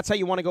 that's how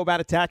you want to go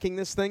about attacking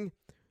this thing,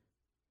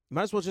 you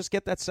might as well just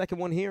get that second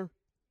one here.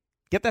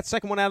 Get that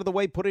second one out of the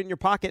way, put it in your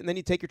pocket, and then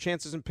you take your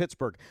chances in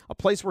Pittsburgh, a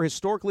place where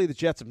historically the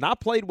Jets have not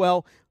played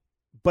well,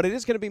 but it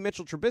is going to be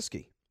Mitchell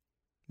Trubisky.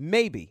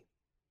 Maybe.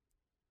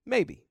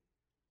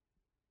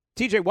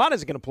 TJ Watt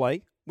isn't going to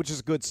play. which is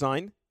a good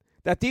sign.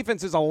 That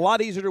defense is a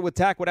lot easier to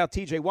attack without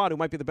T.J. Watt, who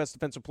might be the best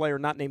defensive player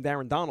not named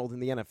Aaron Donald in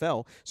the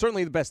NFL.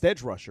 Certainly the best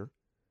edge rusher.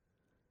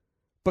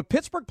 But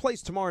Pittsburgh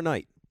plays tomorrow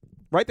night,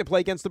 right? They play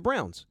against the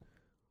Browns.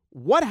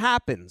 What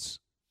happens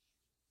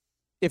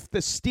if the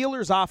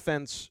Steelers'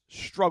 offense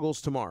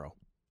struggles tomorrow?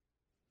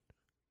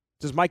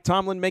 Does Mike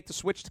Tomlin make the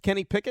switch to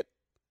Kenny Pickett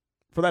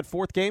for that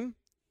fourth game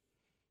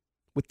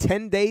with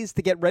 10 days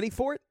to get ready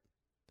for it?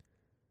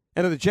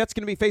 And are the Jets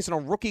going to be facing a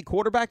rookie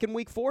quarterback in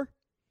Week 4?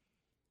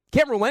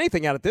 Can't rule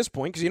anything out at this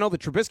point because you know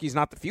that Trubisky's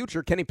not the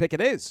future. Kenny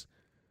Pickett is.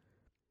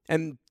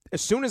 And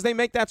as soon as they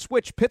make that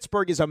switch,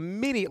 Pittsburgh is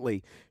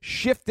immediately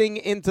shifting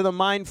into the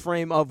mind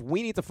frame of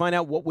we need to find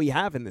out what we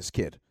have in this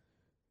kid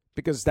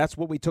because that's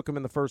what we took him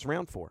in the first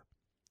round for.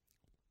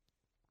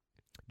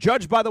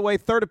 Judge, by the way,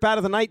 third at bat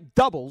of the night,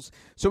 doubles.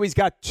 So he's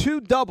got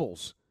 2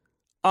 doubles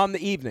on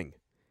the evening.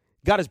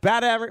 Got his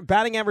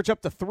batting average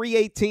up to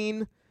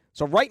 .318.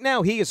 So right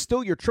now he is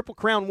still your Triple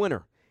Crown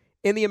winner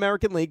in the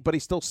American League, but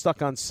he's still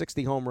stuck on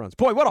 60 home runs.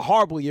 Boy, what a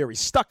horrible year.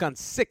 He's stuck on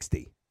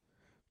 60.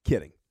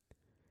 Kidding.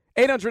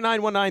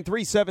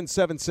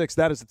 800-919-3776.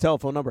 That is the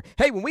telephone number.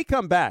 Hey, when we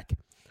come back,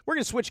 we're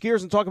going to switch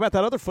gears and talk about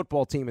that other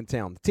football team in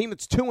town, the team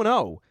that's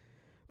 2-0,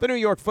 the New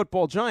York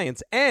Football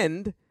Giants.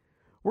 And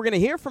we're going to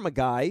hear from a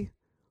guy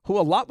who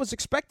a lot was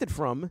expected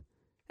from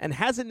and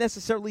hasn't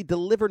necessarily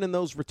delivered in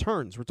those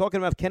returns. We're talking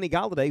about Kenny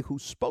Golladay, who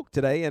spoke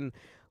today, and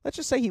let's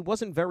just say he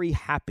wasn't very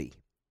happy.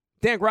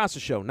 Dan Graca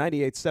Show,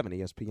 98.7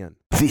 ESPN.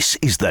 This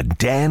is the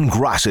Dan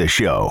Graca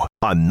Show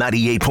on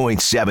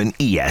 98.7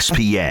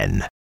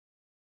 ESPN.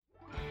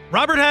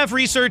 Robert Half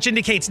research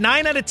indicates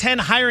 9 out of 10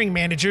 hiring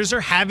managers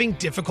are having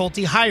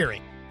difficulty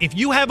hiring. If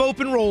you have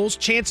open roles,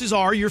 chances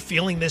are you're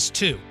feeling this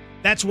too.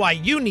 That's why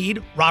you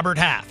need Robert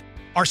Half.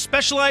 Our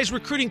specialized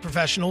recruiting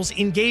professionals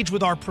engage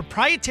with our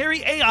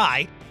proprietary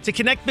AI to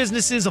connect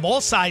businesses of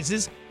all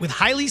sizes with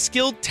highly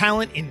skilled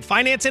talent in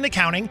finance and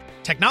accounting,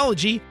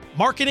 technology,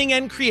 marketing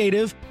and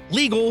creative,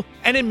 legal,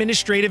 and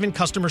administrative and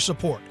customer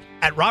support.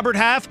 At Robert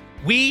Half,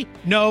 we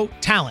know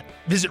talent.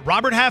 Visit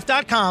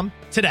roberthalf.com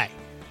today.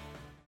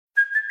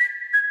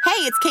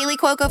 Hey, it's Kaylee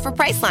Cuoco for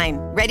Priceline.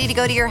 Ready to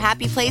go to your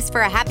happy place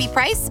for a happy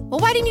price? Well,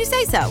 why didn't you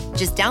say so?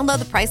 Just download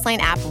the Priceline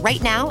app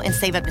right now and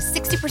save up to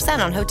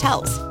 60% on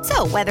hotels.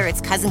 So whether it's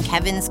Cousin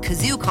Kevin's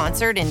Kazoo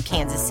Concert in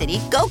Kansas City,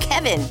 go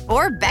Kevin,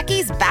 or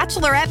Becky's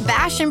Bachelorette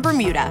Bash in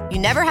Bermuda, you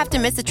never have to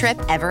miss a trip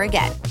ever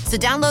again. So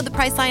download the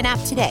Priceline app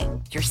today.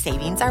 Your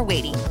savings are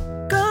waiting.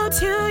 Go to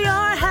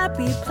your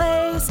happy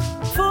place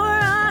for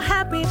a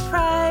happy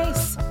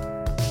price.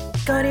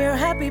 Go to your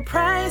happy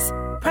price,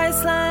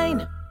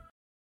 Priceline.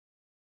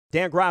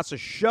 Dan Graca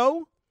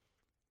Show,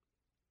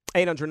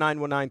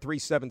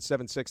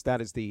 800-919-3776. That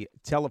is the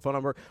telephone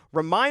number.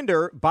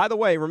 Reminder, by the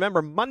way,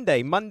 remember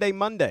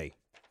Monday.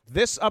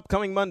 This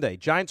upcoming Monday,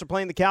 Giants are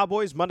playing the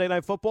Cowboys, Monday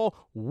Night Football.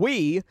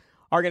 We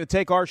are going to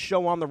take our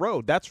show on the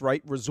road. That's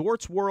right,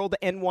 Resorts World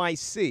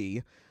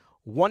NYC,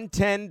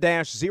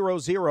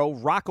 110-00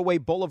 Rockaway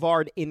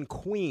Boulevard in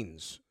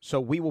Queens. So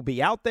we will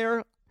be out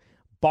there.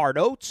 Bart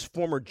Oates,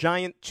 former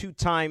Giant,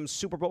 2-time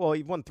Super Bowl. Well,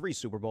 he won 3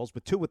 Super Bowls,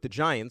 but 2 with the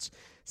Giants.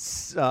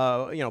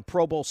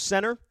 Pro Bowl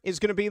center is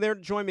going to be there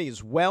to join me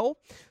as well.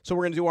 So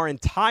we're going to do our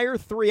entire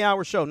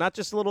 3-hour show, not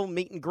just a little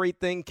meet and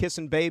greet thing,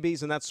 kissing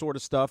babies and that sort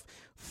of stuff.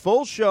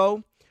 Full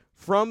show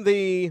from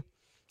the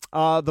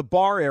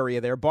bar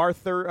area there, bar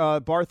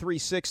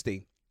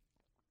 360.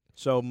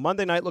 So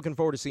Monday night, looking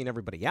forward to seeing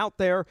everybody out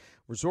there.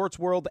 Resorts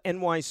World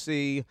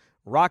NYC,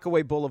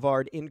 Rockaway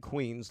Boulevard in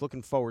Queens.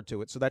 Looking forward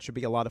to it. So that should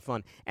be a lot of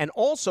fun. And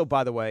also,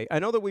 by the way, I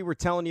know that we were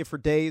telling you for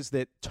days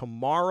that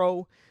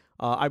tomorrow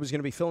I was going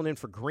to be filling in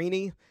for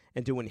Greeny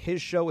and doing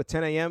his show at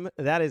 10 a.m.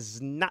 That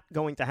is not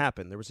going to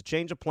happen. There was a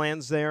change of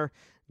plans there.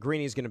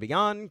 Greeny's going to be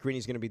on.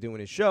 Greeny's going to be doing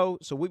his show.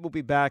 So we will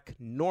be back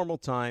normal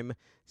time,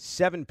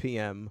 7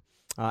 p.m.,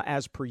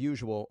 as per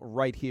usual,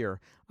 right here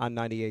on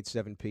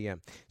 98.7 p.m.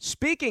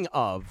 Speaking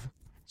of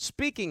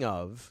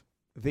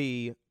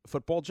the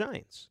football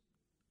Giants,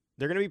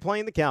 they're going to be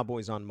playing the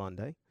Cowboys on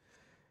Monday.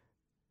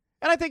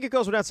 And I think it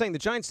goes without saying, the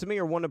Giants to me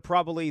are one of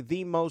probably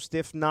the most,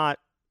 if not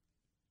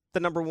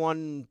the number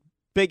one,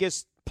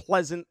 biggest,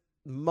 pleasant,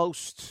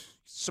 most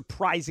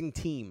surprising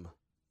team,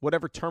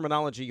 whatever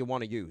terminology you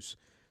want to use,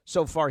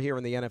 so far here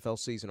in the NFL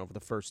season over the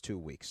first 2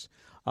 weeks.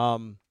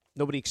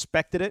 Nobody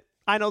expected it.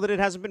 I know that it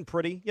hasn't been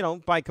pretty,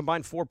 by a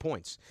combined 4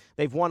 points.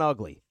 They've won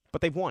ugly,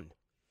 but they've won.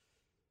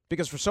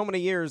 Because for so many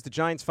years, the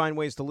Giants find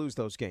ways to lose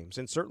those games.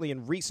 And certainly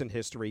in recent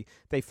history,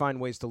 they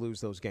find ways to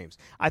lose those games.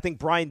 I think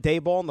Brian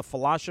Daboll and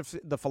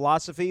the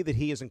philosophy that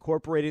he has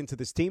incorporated into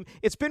this team,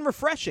 it's been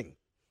refreshing,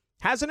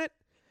 hasn't it?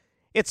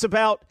 It's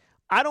about,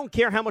 I don't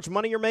care how much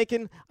money you're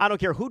making. I don't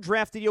care who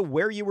drafted you,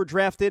 where you were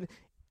drafted.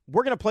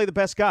 We're going to play the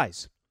best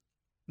guys.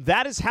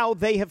 That is how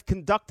they have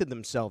conducted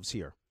themselves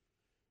here.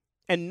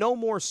 And no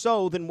more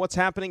so than what's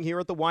happening here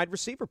at the wide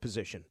receiver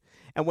position.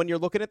 And when you're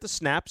looking at the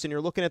snaps and you're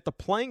looking at the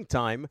playing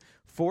time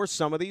for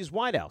some of these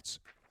wideouts.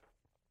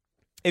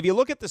 If you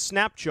look at the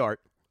snap chart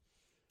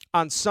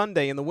on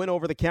Sunday in the win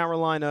over the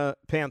Carolina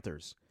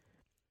Panthers,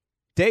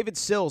 David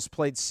Sills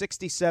played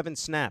 67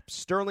 snaps.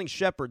 Sterling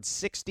Shepard,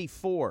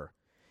 64.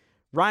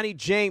 Ronnie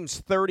James,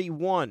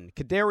 31.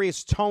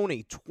 Kadarius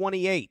Toney,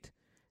 28.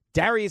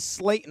 Darius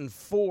Slayton,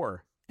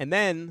 4. And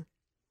then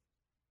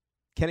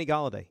Kenny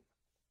Golladay,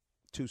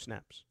 2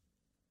 snaps.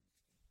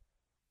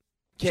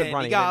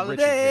 Kenny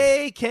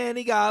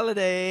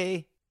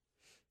Golladay.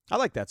 I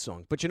like that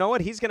song. But you know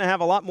what? He's going to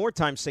have a lot more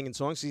time singing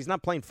songs because he's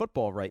not playing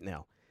football right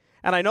now.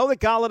 And I know that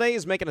Golladay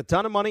is making a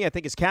ton of money. I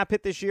think his cap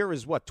hit this year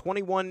is,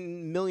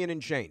 $21 million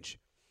and change.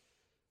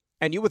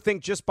 And you would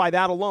think just by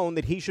that alone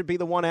that he should be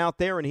the one out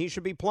there and he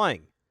should be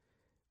playing.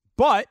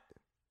 But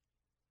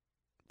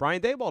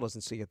Brian Daboll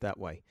doesn't see it that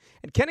way.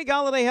 And Kenny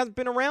Golladay hasn't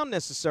been around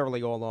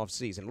necessarily all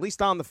offseason, at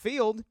least on the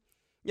field.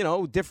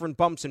 Different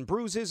bumps and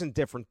bruises and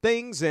different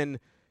things. And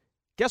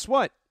guess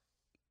what?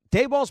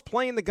 Daboll's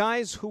playing the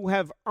guys who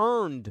have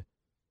earned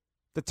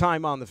the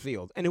time on the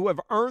field and who have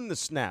earned the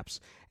snaps.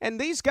 And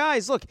these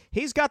guys, look,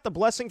 he's got the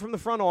blessing from the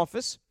front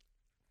office.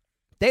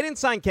 They didn't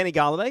sign Kenny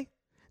Golladay.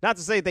 Not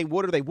to say they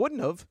would or they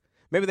wouldn't have.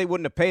 Maybe they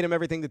wouldn't have paid him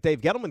everything that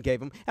Dave Gettleman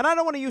gave him. And I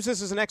don't want to use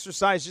this as an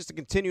exercise just to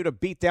continue to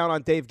beat down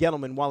on Dave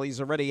Gettleman while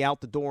he's already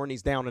out the door and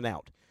he's down and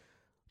out.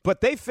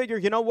 But they figure,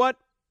 you know what?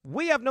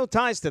 We have no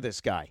ties to this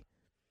guy.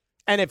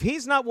 And if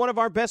he's not one of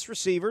our best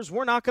receivers,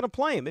 we're not going to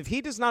play him. If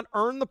he does not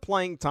earn the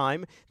playing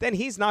time, then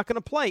he's not going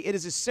to play. It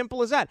is as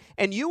simple as that.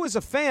 And you as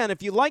a fan,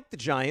 if you like the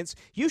Giants,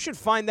 you should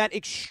find that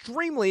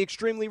extremely,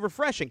 extremely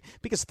refreshing.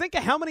 Because think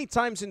of how many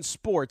times in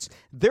sports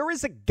there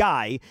is a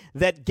guy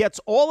that gets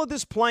all of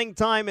this playing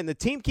time and the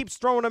team keeps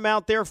throwing him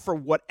out there for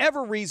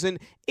whatever reason,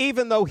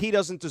 even though he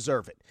doesn't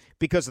deserve it.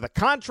 Because of the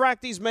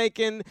contract he's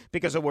making,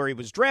 because of where he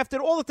was drafted,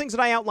 all the things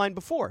that I outlined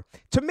before.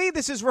 To me,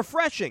 this is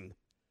refreshing.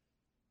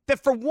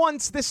 That for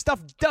once, this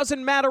stuff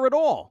doesn't matter at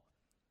all.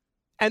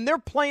 And they're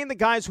playing the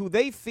guys who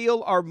they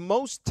feel are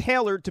most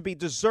tailored to be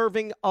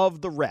deserving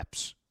of the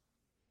reps.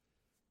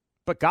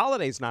 But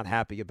Galladay's not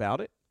happy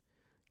about it.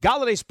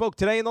 Golladay spoke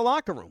today in the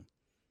locker room,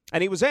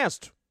 and he was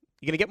asked,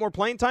 you going to get more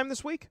playing time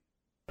this week?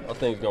 I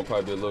think it's going to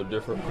probably be a little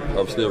different.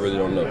 I still really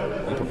don't know.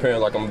 I'm preparing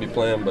like I'm going to be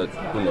playing, but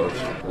who knows?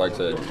 Like I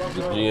said,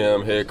 the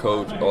GM, head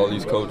coach, all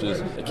these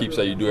coaches, they keep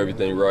saying you do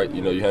everything right.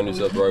 You handle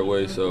yourself the right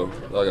way. So,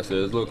 like I said,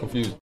 it's a little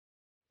confusing.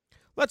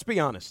 Let's be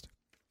honest.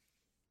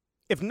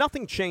 If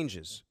nothing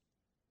changes,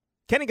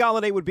 Kenny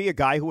Golladay would be a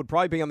guy who would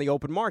probably be on the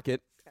open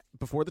market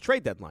before the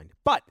trade deadline.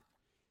 But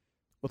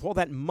with all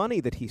that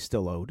money that he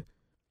still owed,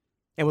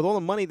 and with all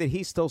the money that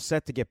he's still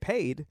set to get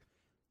paid,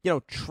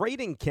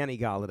 trading Kenny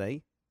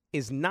Golladay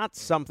is not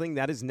something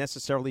that is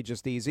necessarily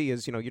just easy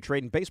as, you're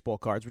trading baseball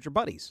cards with your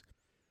buddies.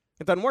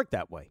 It doesn't work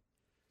that way.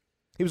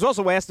 He was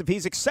also asked if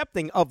he's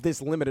accepting of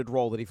this limited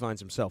role that he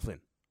finds himself in.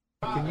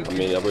 I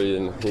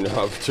really didn't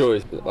have a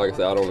choice. Like I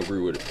said, I don't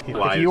agree with it.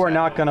 If you are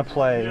not going to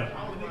play,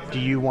 do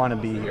you want to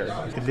be here?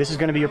 If this is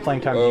going to be your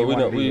playing time, do you want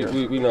to be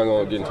here? We're not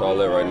going to get into all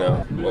that right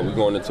now. But we're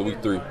going into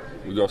week 3.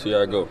 We're going to see how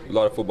it goes. A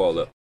lot of football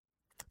left.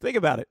 Think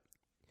about it.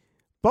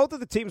 Both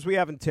of the teams we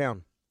have in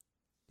town,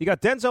 you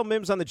got Denzel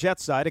Mims on the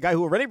Jets side, a guy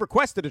who already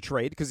requested a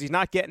trade because he's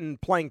not getting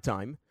playing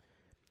time.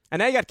 And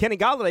now you got Kenny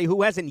Golladay,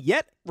 who hasn't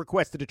yet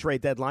requested a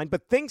trade deadline,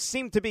 but things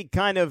seem to be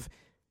kind of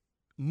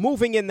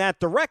moving in that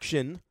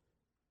direction.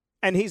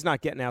 And he's not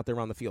getting out there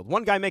on the field.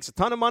 One guy makes a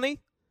ton of money.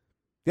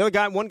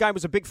 One guy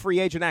was a big free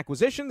agent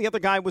acquisition. The other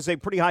guy was a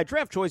pretty high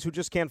draft choice who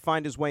just can't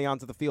find his way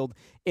onto the field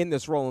in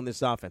this role in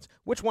this offense.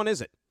 Which one is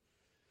it?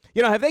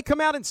 Have they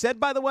come out and said,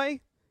 by the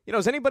way,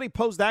 has anybody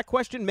posed that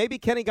question? Maybe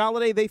Kenny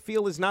Golladay they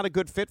feel is not a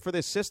good fit for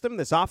this system,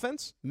 this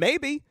offense?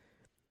 Maybe.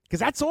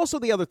 Because that's also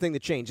the other thing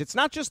that changed. It's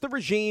not just the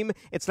regime.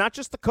 It's not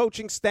just the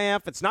coaching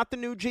staff. It's not the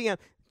new GM.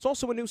 It's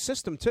also a new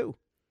system, too.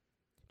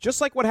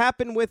 Just like what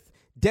happened with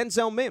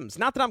Denzel Mims.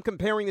 Not that I'm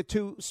comparing the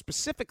two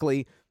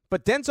specifically,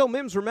 but Denzel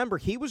Mims, remember,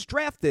 he was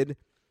drafted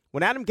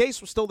when Adam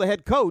Gase was still the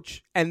head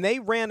coach, and they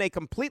ran a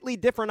completely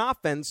different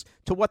offense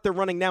to what they're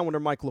running now under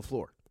Mike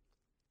LaFleur.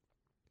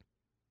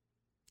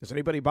 Has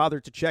anybody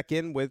bothered to check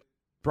in with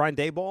Brian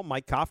Daboll,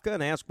 Mike Kafka,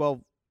 and ask,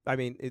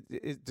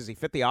 does he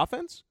fit the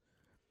offense?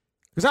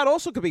 Because that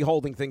also could be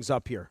holding things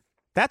up here.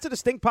 That's a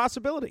distinct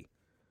possibility.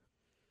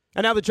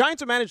 And now the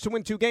Giants have managed to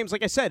win 2 games.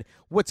 Like I said,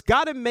 what's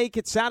got to make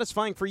it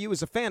satisfying for you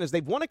as a fan is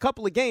they've won a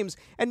couple of games,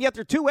 and yet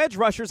their 2 edge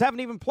rushers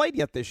haven't even played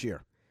yet this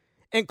year,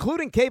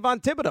 including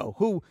Kayvon Thibodeau,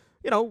 who,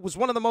 was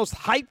one of the most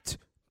hyped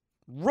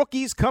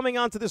rookies coming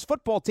onto this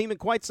football team in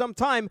quite some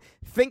time,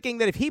 thinking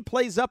that if he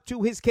plays up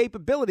to his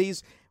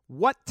capabilities,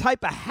 what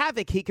type of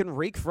havoc he can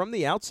wreak from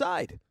the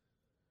outside.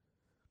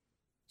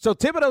 So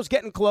Thibodeau's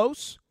getting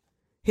close.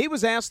 He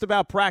was asked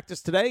about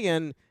practice today,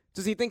 and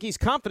does he think he's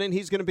confident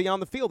he's going to be on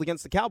the field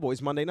against the Cowboys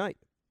Monday night?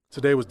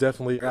 Today was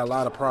definitely got a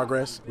lot of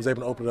progress. Was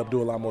able to open it up,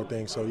 do a lot more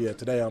things. So, yeah,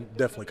 today I'm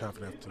definitely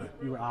confident today.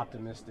 You were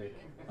optimistic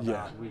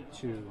about week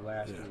 2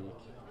 last week.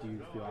 Do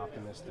you feel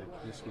optimistic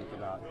this week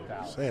about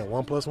Dallas? Saying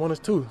 1 + 1 is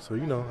 2. So,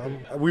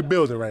 we're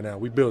building right now.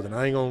 We're building.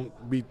 I ain't going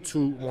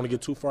to want to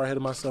get too far ahead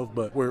of myself,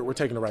 but we're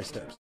taking the right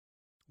steps.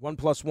 1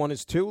 + 1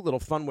 is 2.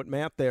 Little fun with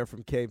math there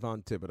from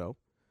Kayvon Thibodeau.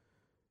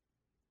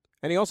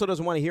 And he also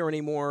doesn't want to hear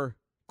any more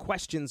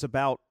questions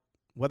about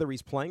whether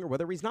he's playing or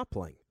whether he's not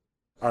playing.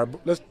 All right,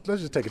 let's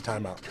just take a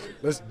timeout.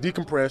 Let's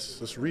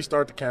decompress. Let's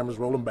restart the cameras,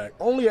 roll them back.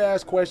 Only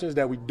ask questions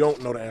that we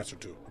don't know the answer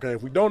to. Okay,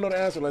 if we don't know the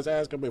answer, let's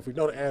ask them. If we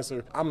know the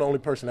answer, I'm the only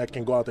person that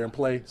can go out there and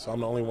play, so I'm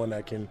the only one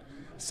that can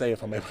say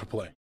if I'm able to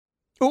play.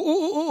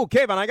 Ooh,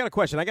 Kayvon, I got a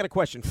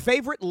question.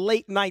 Favorite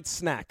late night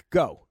snack?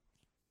 Go.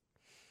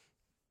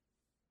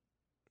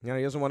 He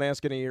doesn't want to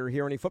ask any or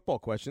hear any football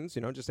questions.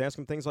 Just ask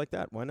him things like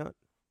that. Why not?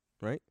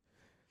 Right?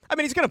 I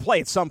mean, he's going to play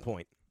at some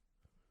point.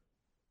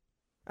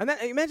 And then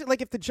imagine,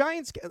 if the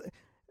Giants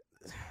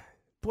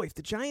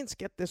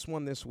get this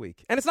one this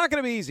week, and it's not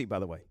going to be easy, by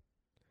the way.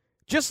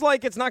 Just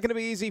like it's not going to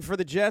be easy for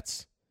the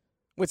Jets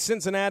with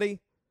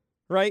Cincinnati,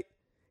 right?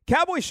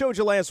 Cowboys showed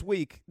you last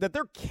week that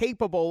they're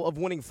capable of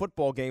winning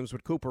football games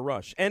with Cooper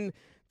Rush. And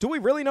do we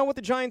really know what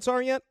the Giants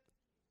are yet?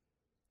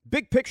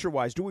 Big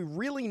picture-wise, do we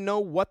really know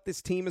what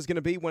this team is going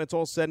to be when it's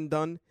all said and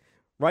done?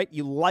 Right?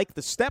 You like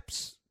the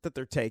steps that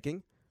they're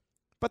taking,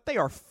 but they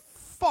are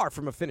far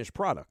from a finished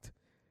product.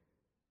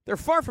 They're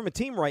far from a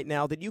team right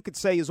now that you could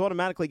say is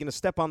automatically going to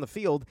step on the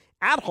field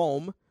at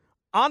home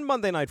on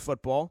Monday Night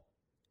Football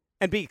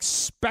and be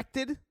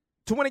expected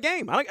to win a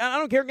game. I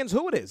don't care against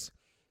who it is.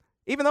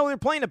 Even though they're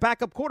playing a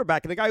backup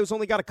quarterback and a guy who's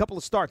only got a couple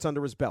of starts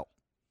under his belt.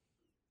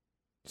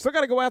 You still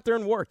got to go out there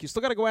and work. You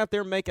still got to go out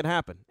there and make it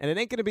happen. And it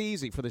ain't going to be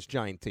easy for this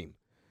Giant team.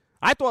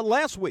 I thought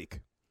last week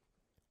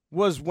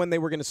was when they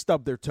were going to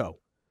stub their toe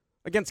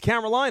against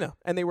Carolina,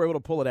 and they were able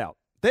to pull it out.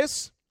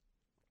 This,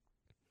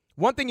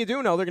 one thing you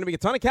do know, there are going to be a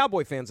ton of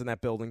Cowboy fans in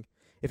that building.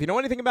 If you know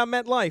anything about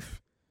MetLife,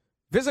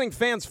 visiting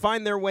fans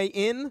find their way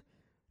in,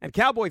 and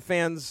Cowboy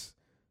fans,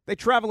 they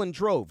travel in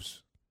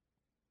droves.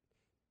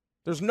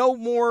 There's no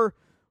more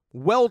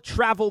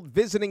well-traveled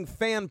visiting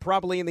fan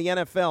probably in the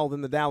NFL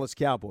than the Dallas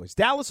Cowboys.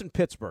 Dallas and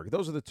Pittsburgh,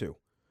 those are the two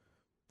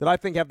that I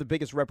think have the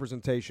biggest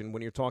representation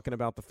when you're talking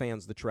about the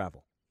fans that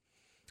travel.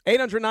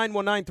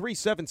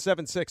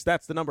 800-919-3776,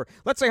 that's the number.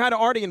 Let's say hi to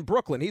Artie in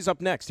Brooklyn. He's up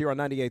next here on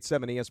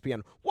 98.7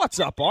 ESPN. What's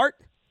up, Art?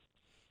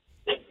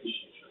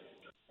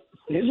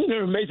 Isn't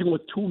it amazing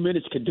what 2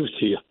 minutes can do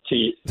to your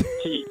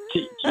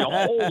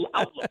whole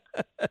outlook?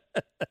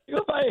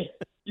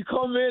 You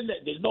come in,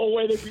 there's no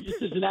way they beat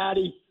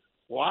Cincinnati.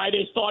 Why are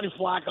they starting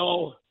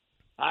Flacco?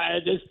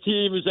 This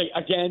team is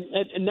again,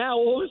 and now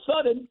all of a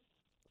sudden,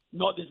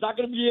 no, there's not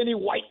going to be any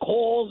white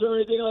calls or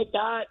anything like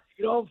that.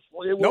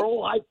 We're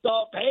all hyped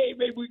up. Hey,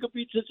 maybe we could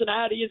beat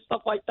Cincinnati and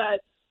stuff like that.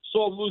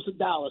 So I'm losing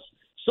Dallas.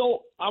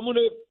 So I'm going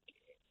to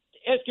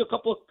ask you a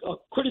couple of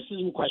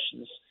criticism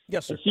questions.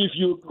 Yes, sir. And see if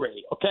you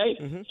agree. Okay.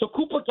 Mm-hmm. So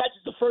Cooper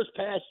catches the first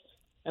pass,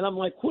 and I'm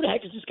like, who the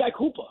heck is this guy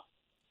Cooper?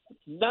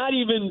 Not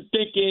even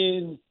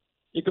thinking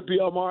it could be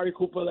Amari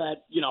Cooper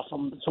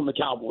from the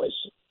Cowboys.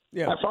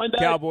 Yeah, I find that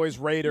Cowboys,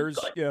 Raiders,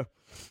 yeah.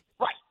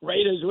 Right,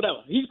 Raiders,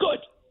 whatever. He's good.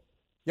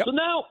 Yep. So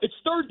now it's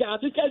third down.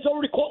 This guy's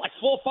already caught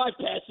 4 or 5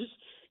 passes.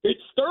 It's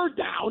third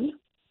down,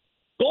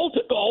 goal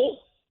to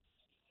goal,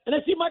 and I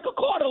see Michael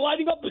Carter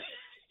lining up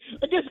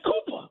against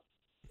Cooper.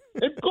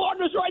 And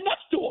Gardner's right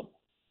next to him.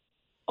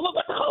 I'm like,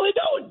 what the hell are they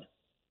doing?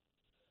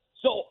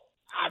 So,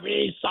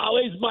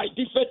 Saleh's my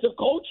defensive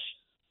coach,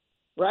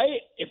 right?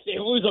 If it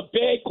was a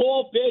bad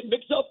call, bad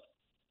mix-up,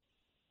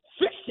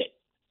 fix it.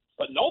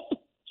 But nope.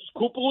 Just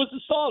Cooper was the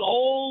star the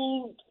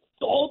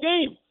whole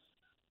game.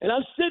 And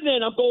I'm sitting there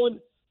and I'm going,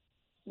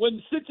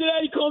 when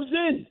Cincinnati comes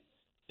in,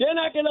 they're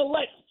not going to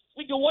let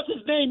what's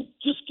his name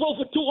just throw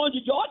for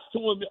 200 yards to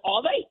him,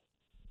 are they?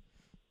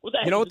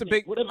 You know what the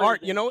big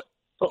Art? You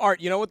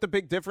know what the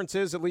big difference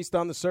is, at least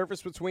on the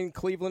surface, between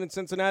Cleveland and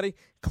Cincinnati?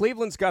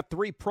 Cleveland's got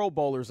 3 Pro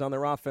Bowlers on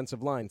their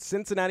offensive line.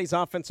 Cincinnati's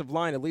offensive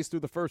line, at least through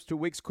the first 2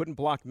 weeks, couldn't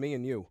block me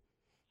and you.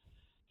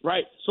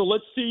 Right. So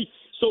let's see.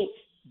 So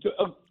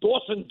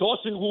Dawson,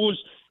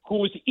 who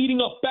was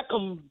eating up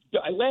Beckham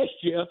last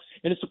year,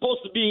 and is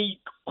supposed to be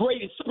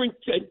great in spring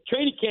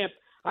training camp.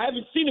 I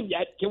haven't seen him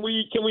yet. Can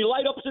we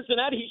light up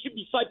Cincinnati? He should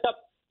be psyched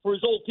up for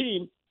his old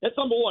team. That's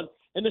number one.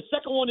 And the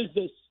second one is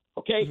this.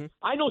 Okay,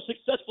 I know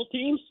successful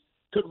teams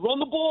could run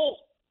the ball,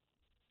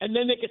 and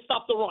then they can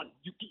stop the run.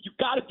 You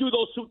got to do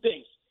those two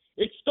things.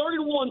 It's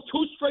 31,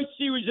 2 straight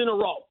series in a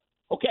row.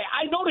 Okay,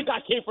 I know the guy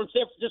came from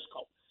San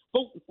Francisco,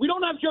 but we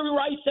don't have Jerry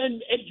Rice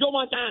and Joe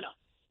Montana.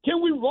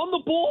 Can we run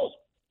the ball?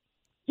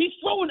 He's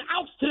throwing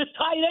outs to the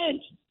tight end,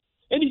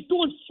 and he's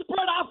doing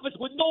spread offense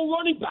with no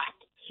running back.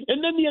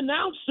 And then the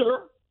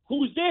announcer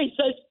who was there, he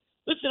says,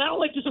 listen, I don't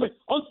like this.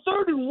 On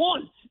 3rd and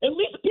 1, at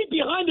least be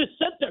behind the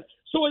center.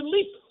 So at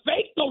least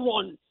fake the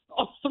run,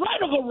 a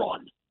threat of a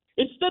run,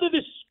 instead of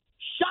this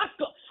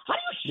shotgun. How do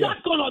you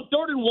shotgun on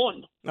 3rd and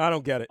 1? I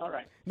don't get it. All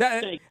right.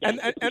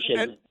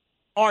 And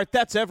Art,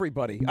 that's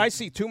everybody. I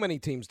see too many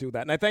teams do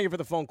that. And I thank you for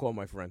the phone call,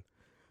 my friend.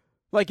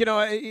 You're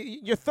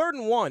 3rd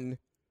and 1.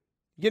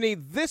 You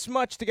need this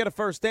much to get a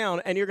first down,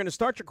 and you're going to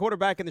start your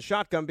quarterback in the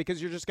shotgun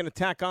because you're just going to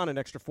tack on an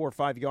extra 4 or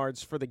 5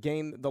 yards for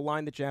the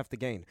line that you have to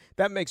gain.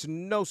 That makes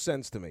no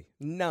sense to me.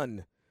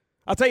 None.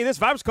 I'll tell you this,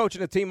 if I was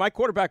coaching a team, my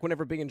quarterback would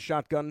never be in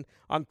shotgun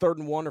on 3rd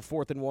and 1 or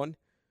 4th and 1,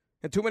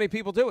 and too many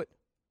people do it.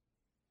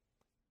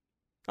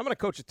 I'm going to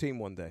coach a team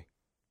one day.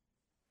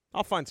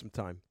 I'll find some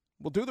time.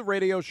 We'll do the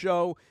radio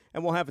show,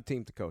 and we'll have a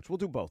team to coach. We'll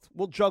do both.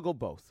 We'll juggle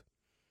both.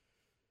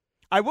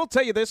 I will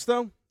tell you this,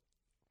 though.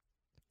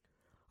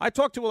 I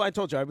told you,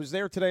 I was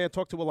there today. I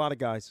talked to a lot of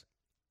guys.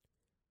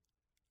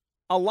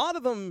 A lot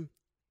of them,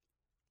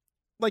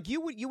 like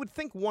you would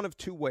think one of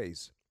two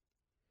ways.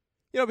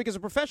 Because a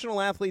professional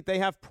athlete, they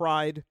have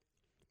pride.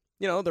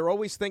 They're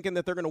always thinking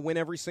that they're going to win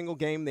every single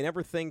game. They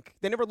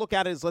never look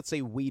at it as, let's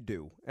say, we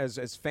do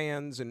as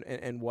fans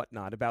and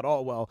whatnot about,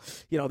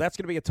 that's going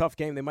to be a tough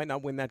game. They might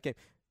not win that game.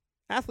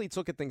 Athletes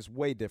look at things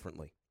way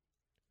differently.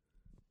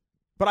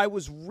 But I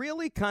was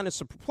really kind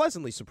of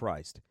pleasantly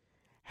surprised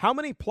how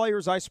many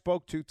players I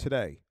spoke to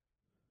today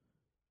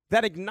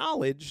that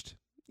acknowledged,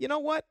 you know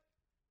what?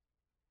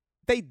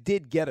 They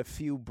did get a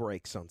few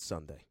breaks on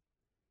Sunday.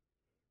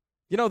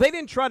 They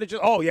didn't try to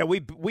just,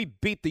 we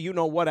beat the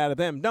you-know-what out of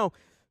them. No.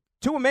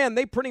 To a man,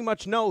 they pretty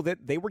much know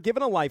that they were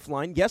given a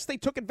lifeline. Yes, they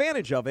took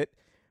advantage of it,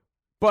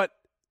 but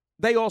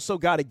they also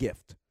got a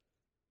gift.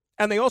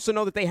 And they also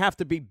know that they have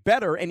to be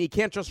better, and you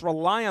can't just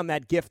rely on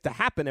that gift to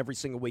happen every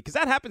single week, because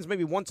that happens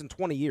maybe once in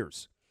 20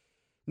 years.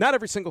 Not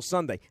every single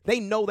Sunday. They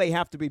know they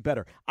have to be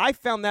better. I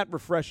found that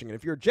refreshing. And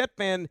if you're a Jet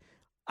fan,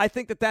 I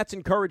think that that's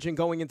encouraging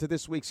going into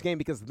this week's game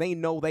because they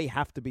know they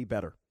have to be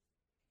better.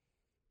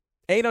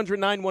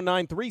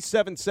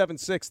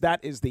 800-919-3776.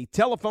 That is the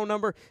telephone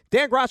number.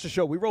 Dan Graca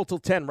Show. We roll till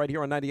 10 right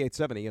here on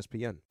 98.7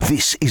 ESPN.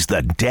 This is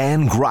the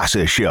Dan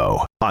Graca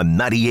Show on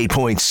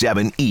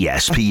 98.7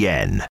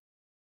 ESPN.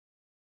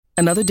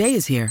 Another day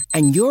is here,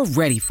 and you're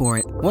ready for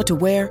it. What to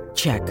wear?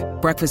 Check.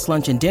 Breakfast,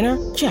 lunch, and dinner?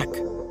 Check.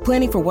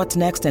 Planning for what's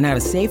next and how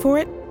to save for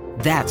it?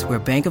 That's where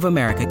Bank of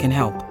America can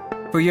help.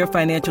 For your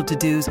financial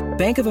to-dos,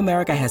 Bank of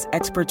America has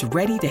experts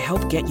ready to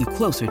help get you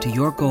closer to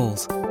your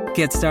goals.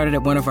 Get started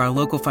at one of our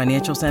local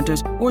financial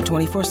centers or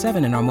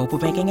 24/7 in our mobile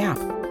banking app.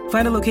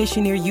 Find a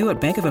location near you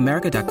at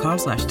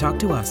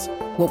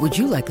bankofamerica.com/talktous. What would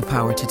you like the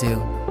power to do?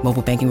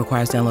 Mobile banking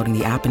requires downloading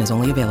the app and is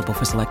only available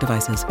for select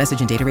devices.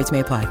 Message and data rates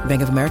may apply.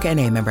 Bank of America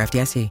N.A., member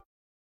FDIC.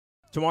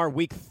 Tomorrow,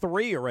 week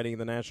 3 already in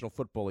the National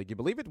Football League. You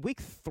believe it? Week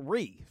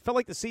 3. Felt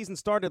like the season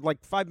started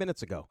like 5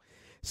 minutes ago.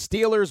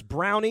 Steelers,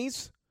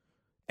 Brownies,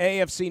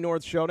 AFC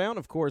North showdown.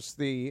 Of course,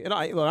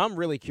 I'm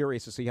really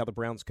curious to see how the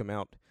Browns come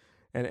out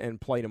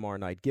and play tomorrow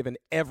night, given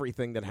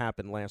everything that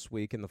happened last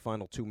week in the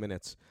final 2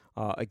 minutes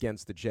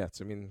against the Jets.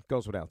 I mean, it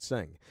goes without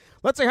saying.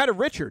 Let's say hi to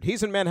Richard.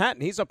 He's in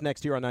Manhattan. He's up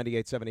next here on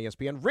 98.7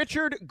 ESPN.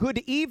 Richard, good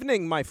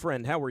evening, my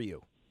friend. How are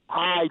you?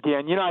 Hi,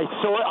 Dan.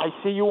 I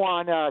see you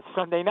on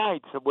Sunday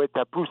nights with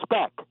Bruce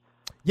Beck.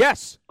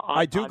 Yes,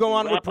 I do go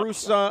on with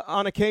Bruce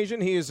on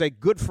occasion. He is a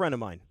good friend of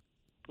mine.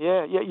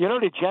 Yeah.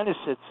 The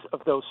genesis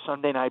of those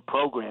Sunday night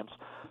programs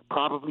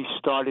probably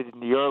started in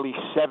the early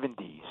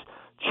 70s.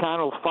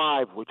 Channel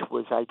 5, which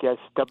was, I guess,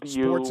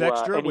 Sports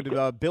Extra with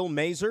Bill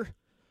Mazer.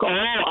 Oh,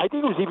 I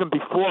think it was even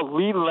before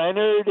Lee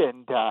Leonard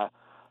and, it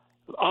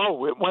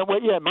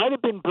might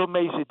have been Bill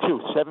Mazer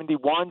too,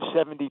 71,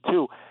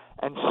 72.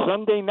 And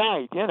Sunday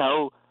night, that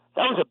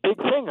was a big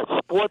thing, a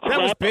sports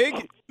That was wrap-up.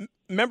 big?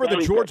 Remember the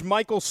George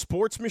Michael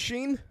sports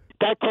machine?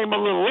 That came a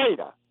little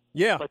later.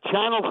 Yeah. But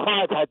Channel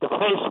 5 had the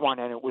first one,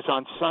 and it was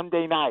on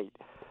Sunday night.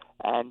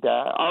 And,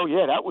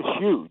 that was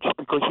huge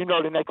because,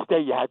 the next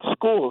day you had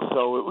school,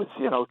 so it was,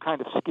 kind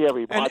of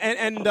scary.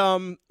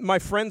 And my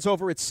friends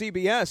over at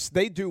CBS,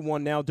 they do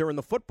one now during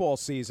the football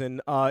season.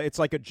 It's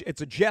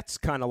a Jets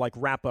kind of like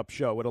wrap-up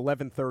show at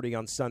 11:30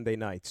 on Sunday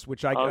nights,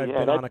 which I've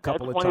been on a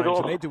couple of times,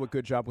 and they do a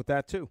good job with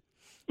that, too.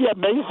 Yeah,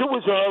 Mazer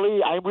was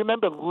early. I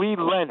remember Lee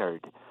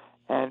Leonard.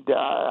 And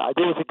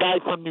there was a guy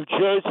from New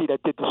Jersey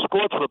that did the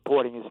sports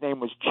reporting. His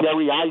name was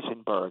Jerry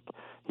Eisenberg.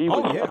 He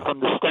was from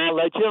the Star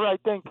Ledger, I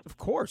think. Of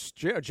course.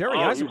 Jerry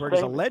Eisenberg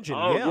is a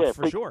legend.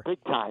 For sure.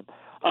 Big time.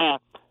 Dan,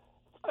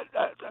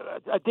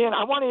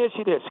 I want to ask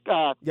you this.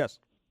 Yes.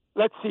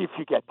 Let's see if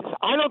you get this.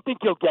 I don't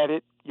think you'll get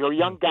it. You're a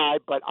young guy,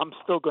 but I'm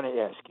still going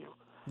to ask you.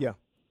 Yeah.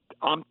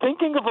 I'm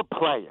thinking of a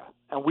player,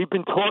 and we've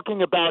been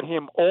talking about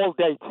him all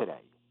day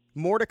today.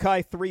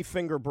 Mordecai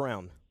Three-Finger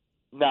Brown.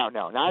 No,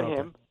 not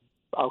him.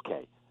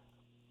 Okay.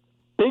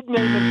 Big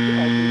name in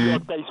New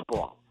York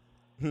baseball.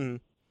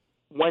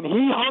 When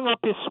he hung up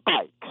his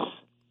spikes,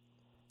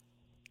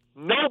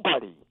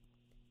 nobody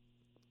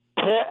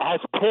has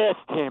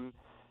passed him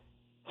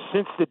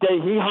since the day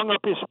he hung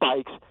up his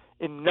spikes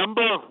in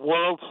number of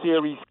World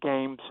Series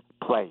games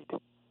played.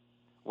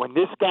 When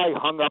this guy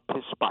hung up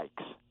his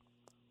spikes.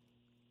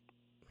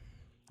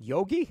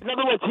 Yogi? In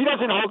other words, he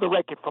doesn't hold the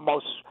record for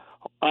most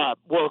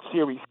World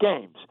Series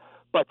games.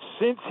 But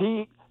since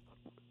he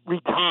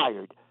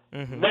retired,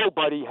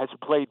 nobody has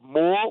played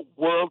more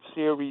World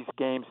Series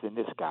games than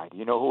this guy. Do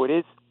you know who it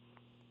is?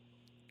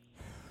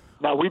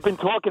 Now, we've been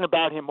talking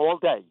about him all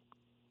day.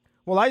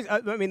 Well, I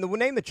mean, the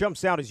name that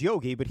jumps out is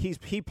Yogi, but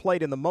he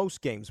played in the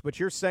most games. But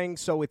you're saying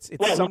it's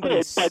somebody.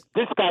 He did, but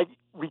this guy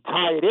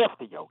retired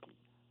after Yogi.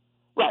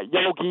 Right,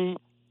 Yogi,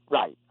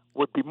 right,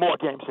 would be more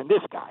games than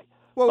this guy.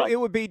 Well, but it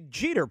would be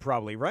Jeter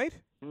probably, right?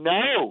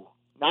 No,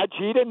 not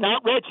Jeter,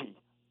 not Reggie.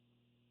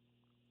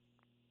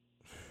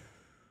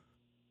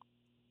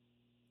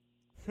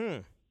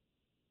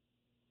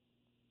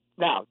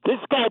 Now, this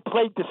guy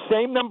played the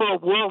same number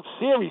of World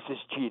Series as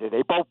Jeter.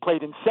 They both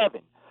played in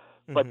 7.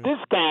 But this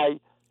guy,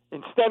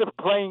 instead of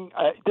playing,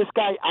 this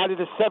guy out of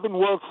the 7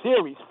 World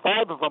Series,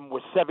 5 of them were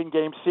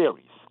 7-game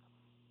series.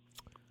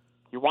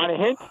 You want a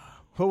hint?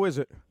 Who is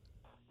it?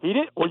 He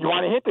did. Well, you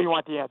want a hint or you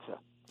want the answer?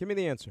 Give me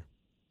the answer.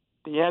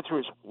 The answer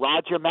is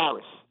Roger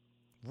Maris.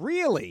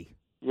 Really?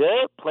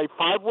 Yeah, played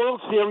 5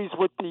 World Series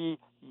with the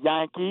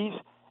Yankees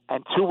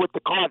and 2 with the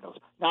Cardinals.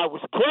 Now, I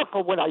was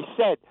careful when I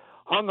said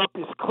hung up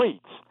his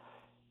cleats.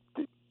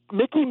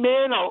 Mickey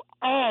Mantle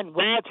and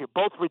Roger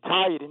both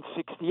retired in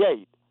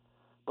 '68.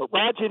 But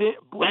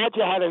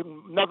Roger had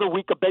another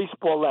week of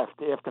baseball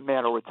left after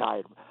Mantle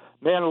retired.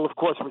 Mantle, of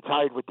course,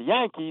 retired with the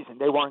Yankees, and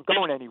they weren't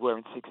going anywhere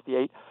in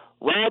 '68.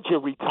 Roger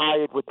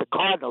retired with the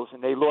Cardinals,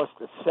 and they lost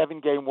the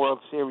 7-game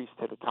World Series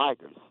to the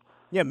Tigers.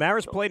 Yeah,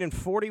 Maris played in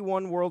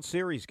 41 World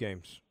Series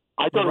games.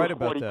 I thought You're it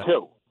was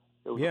 42.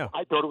 Yeah.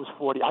 I thought it was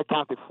 40. I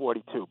counted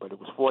 42, but it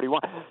was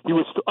 41.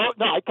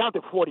 I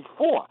counted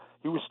 44.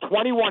 He was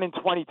 21 and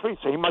 23,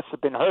 so he must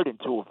have been hurt in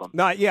 2 of them.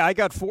 No, yeah, I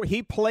got 4.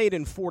 He played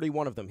in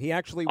 41 of them. He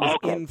actually was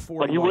in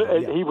 41.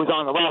 But he was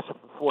on the roster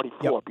for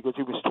 44 because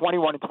he was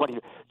 21 and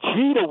 23.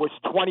 Jeter was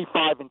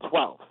 25 and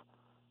 12.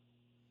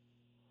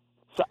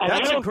 So, and I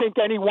don't think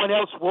anyone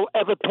else will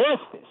ever pass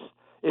this,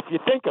 if you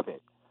think of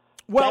it.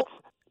 Well,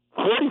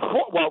 that's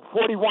 44. Well,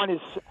 41 is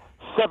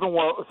 6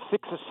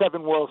 or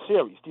 7 World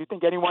Series. Do you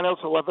think anyone else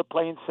will ever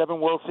play in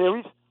 7 World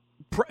Series?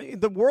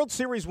 The World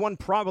Series one,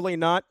 probably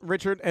not,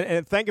 Richard.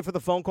 And thank you for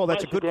the phone call.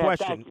 That's a good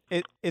question.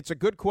 It's a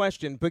good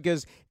question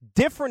because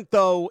different,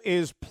 though,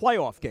 is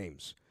playoff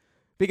games.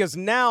 Because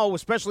now,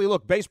 especially,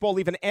 look, baseball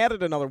even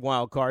added another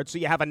wild card, so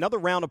you have another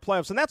round of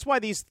playoffs. And that's why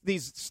these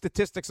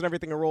statistics and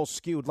everything are all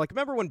skewed. Like,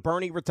 remember when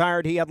Bernie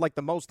retired, he had, like,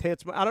 the most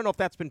hits? I don't know if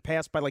that's been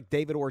passed by, like,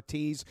 David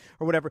Ortiz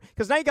or whatever.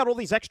 Because now you got all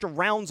these extra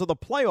rounds of the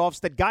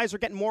playoffs that guys are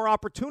getting more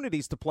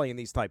opportunities to play in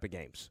these type of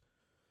games.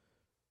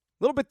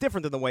 A little bit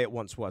different than the way it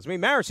once was. I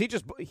mean, Maris,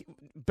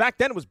 back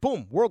then it was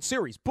boom, World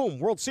Series, boom,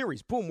 World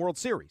Series, boom, World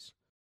Series.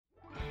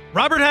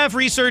 Robert Half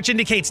research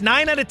indicates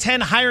 9 out of 10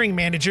 hiring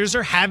managers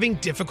are having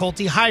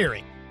difficulty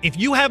hiring. If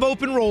you have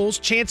open roles,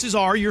 chances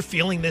are you're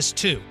feeling this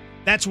too.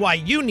 That's why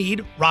you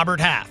need Robert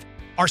Half.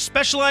 Our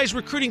specialized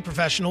recruiting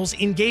professionals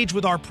engage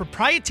with our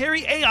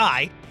proprietary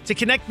AI to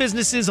connect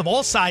businesses of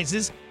all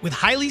sizes with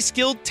highly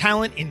skilled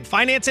talent in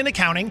finance and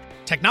accounting,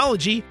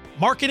 technology,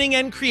 marketing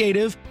and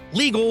creative,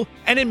 legal,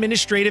 and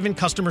administrative and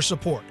customer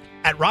support.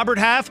 At Robert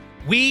Half,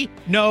 we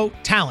know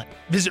talent.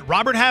 Visit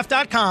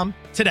roberthalf.com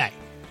today.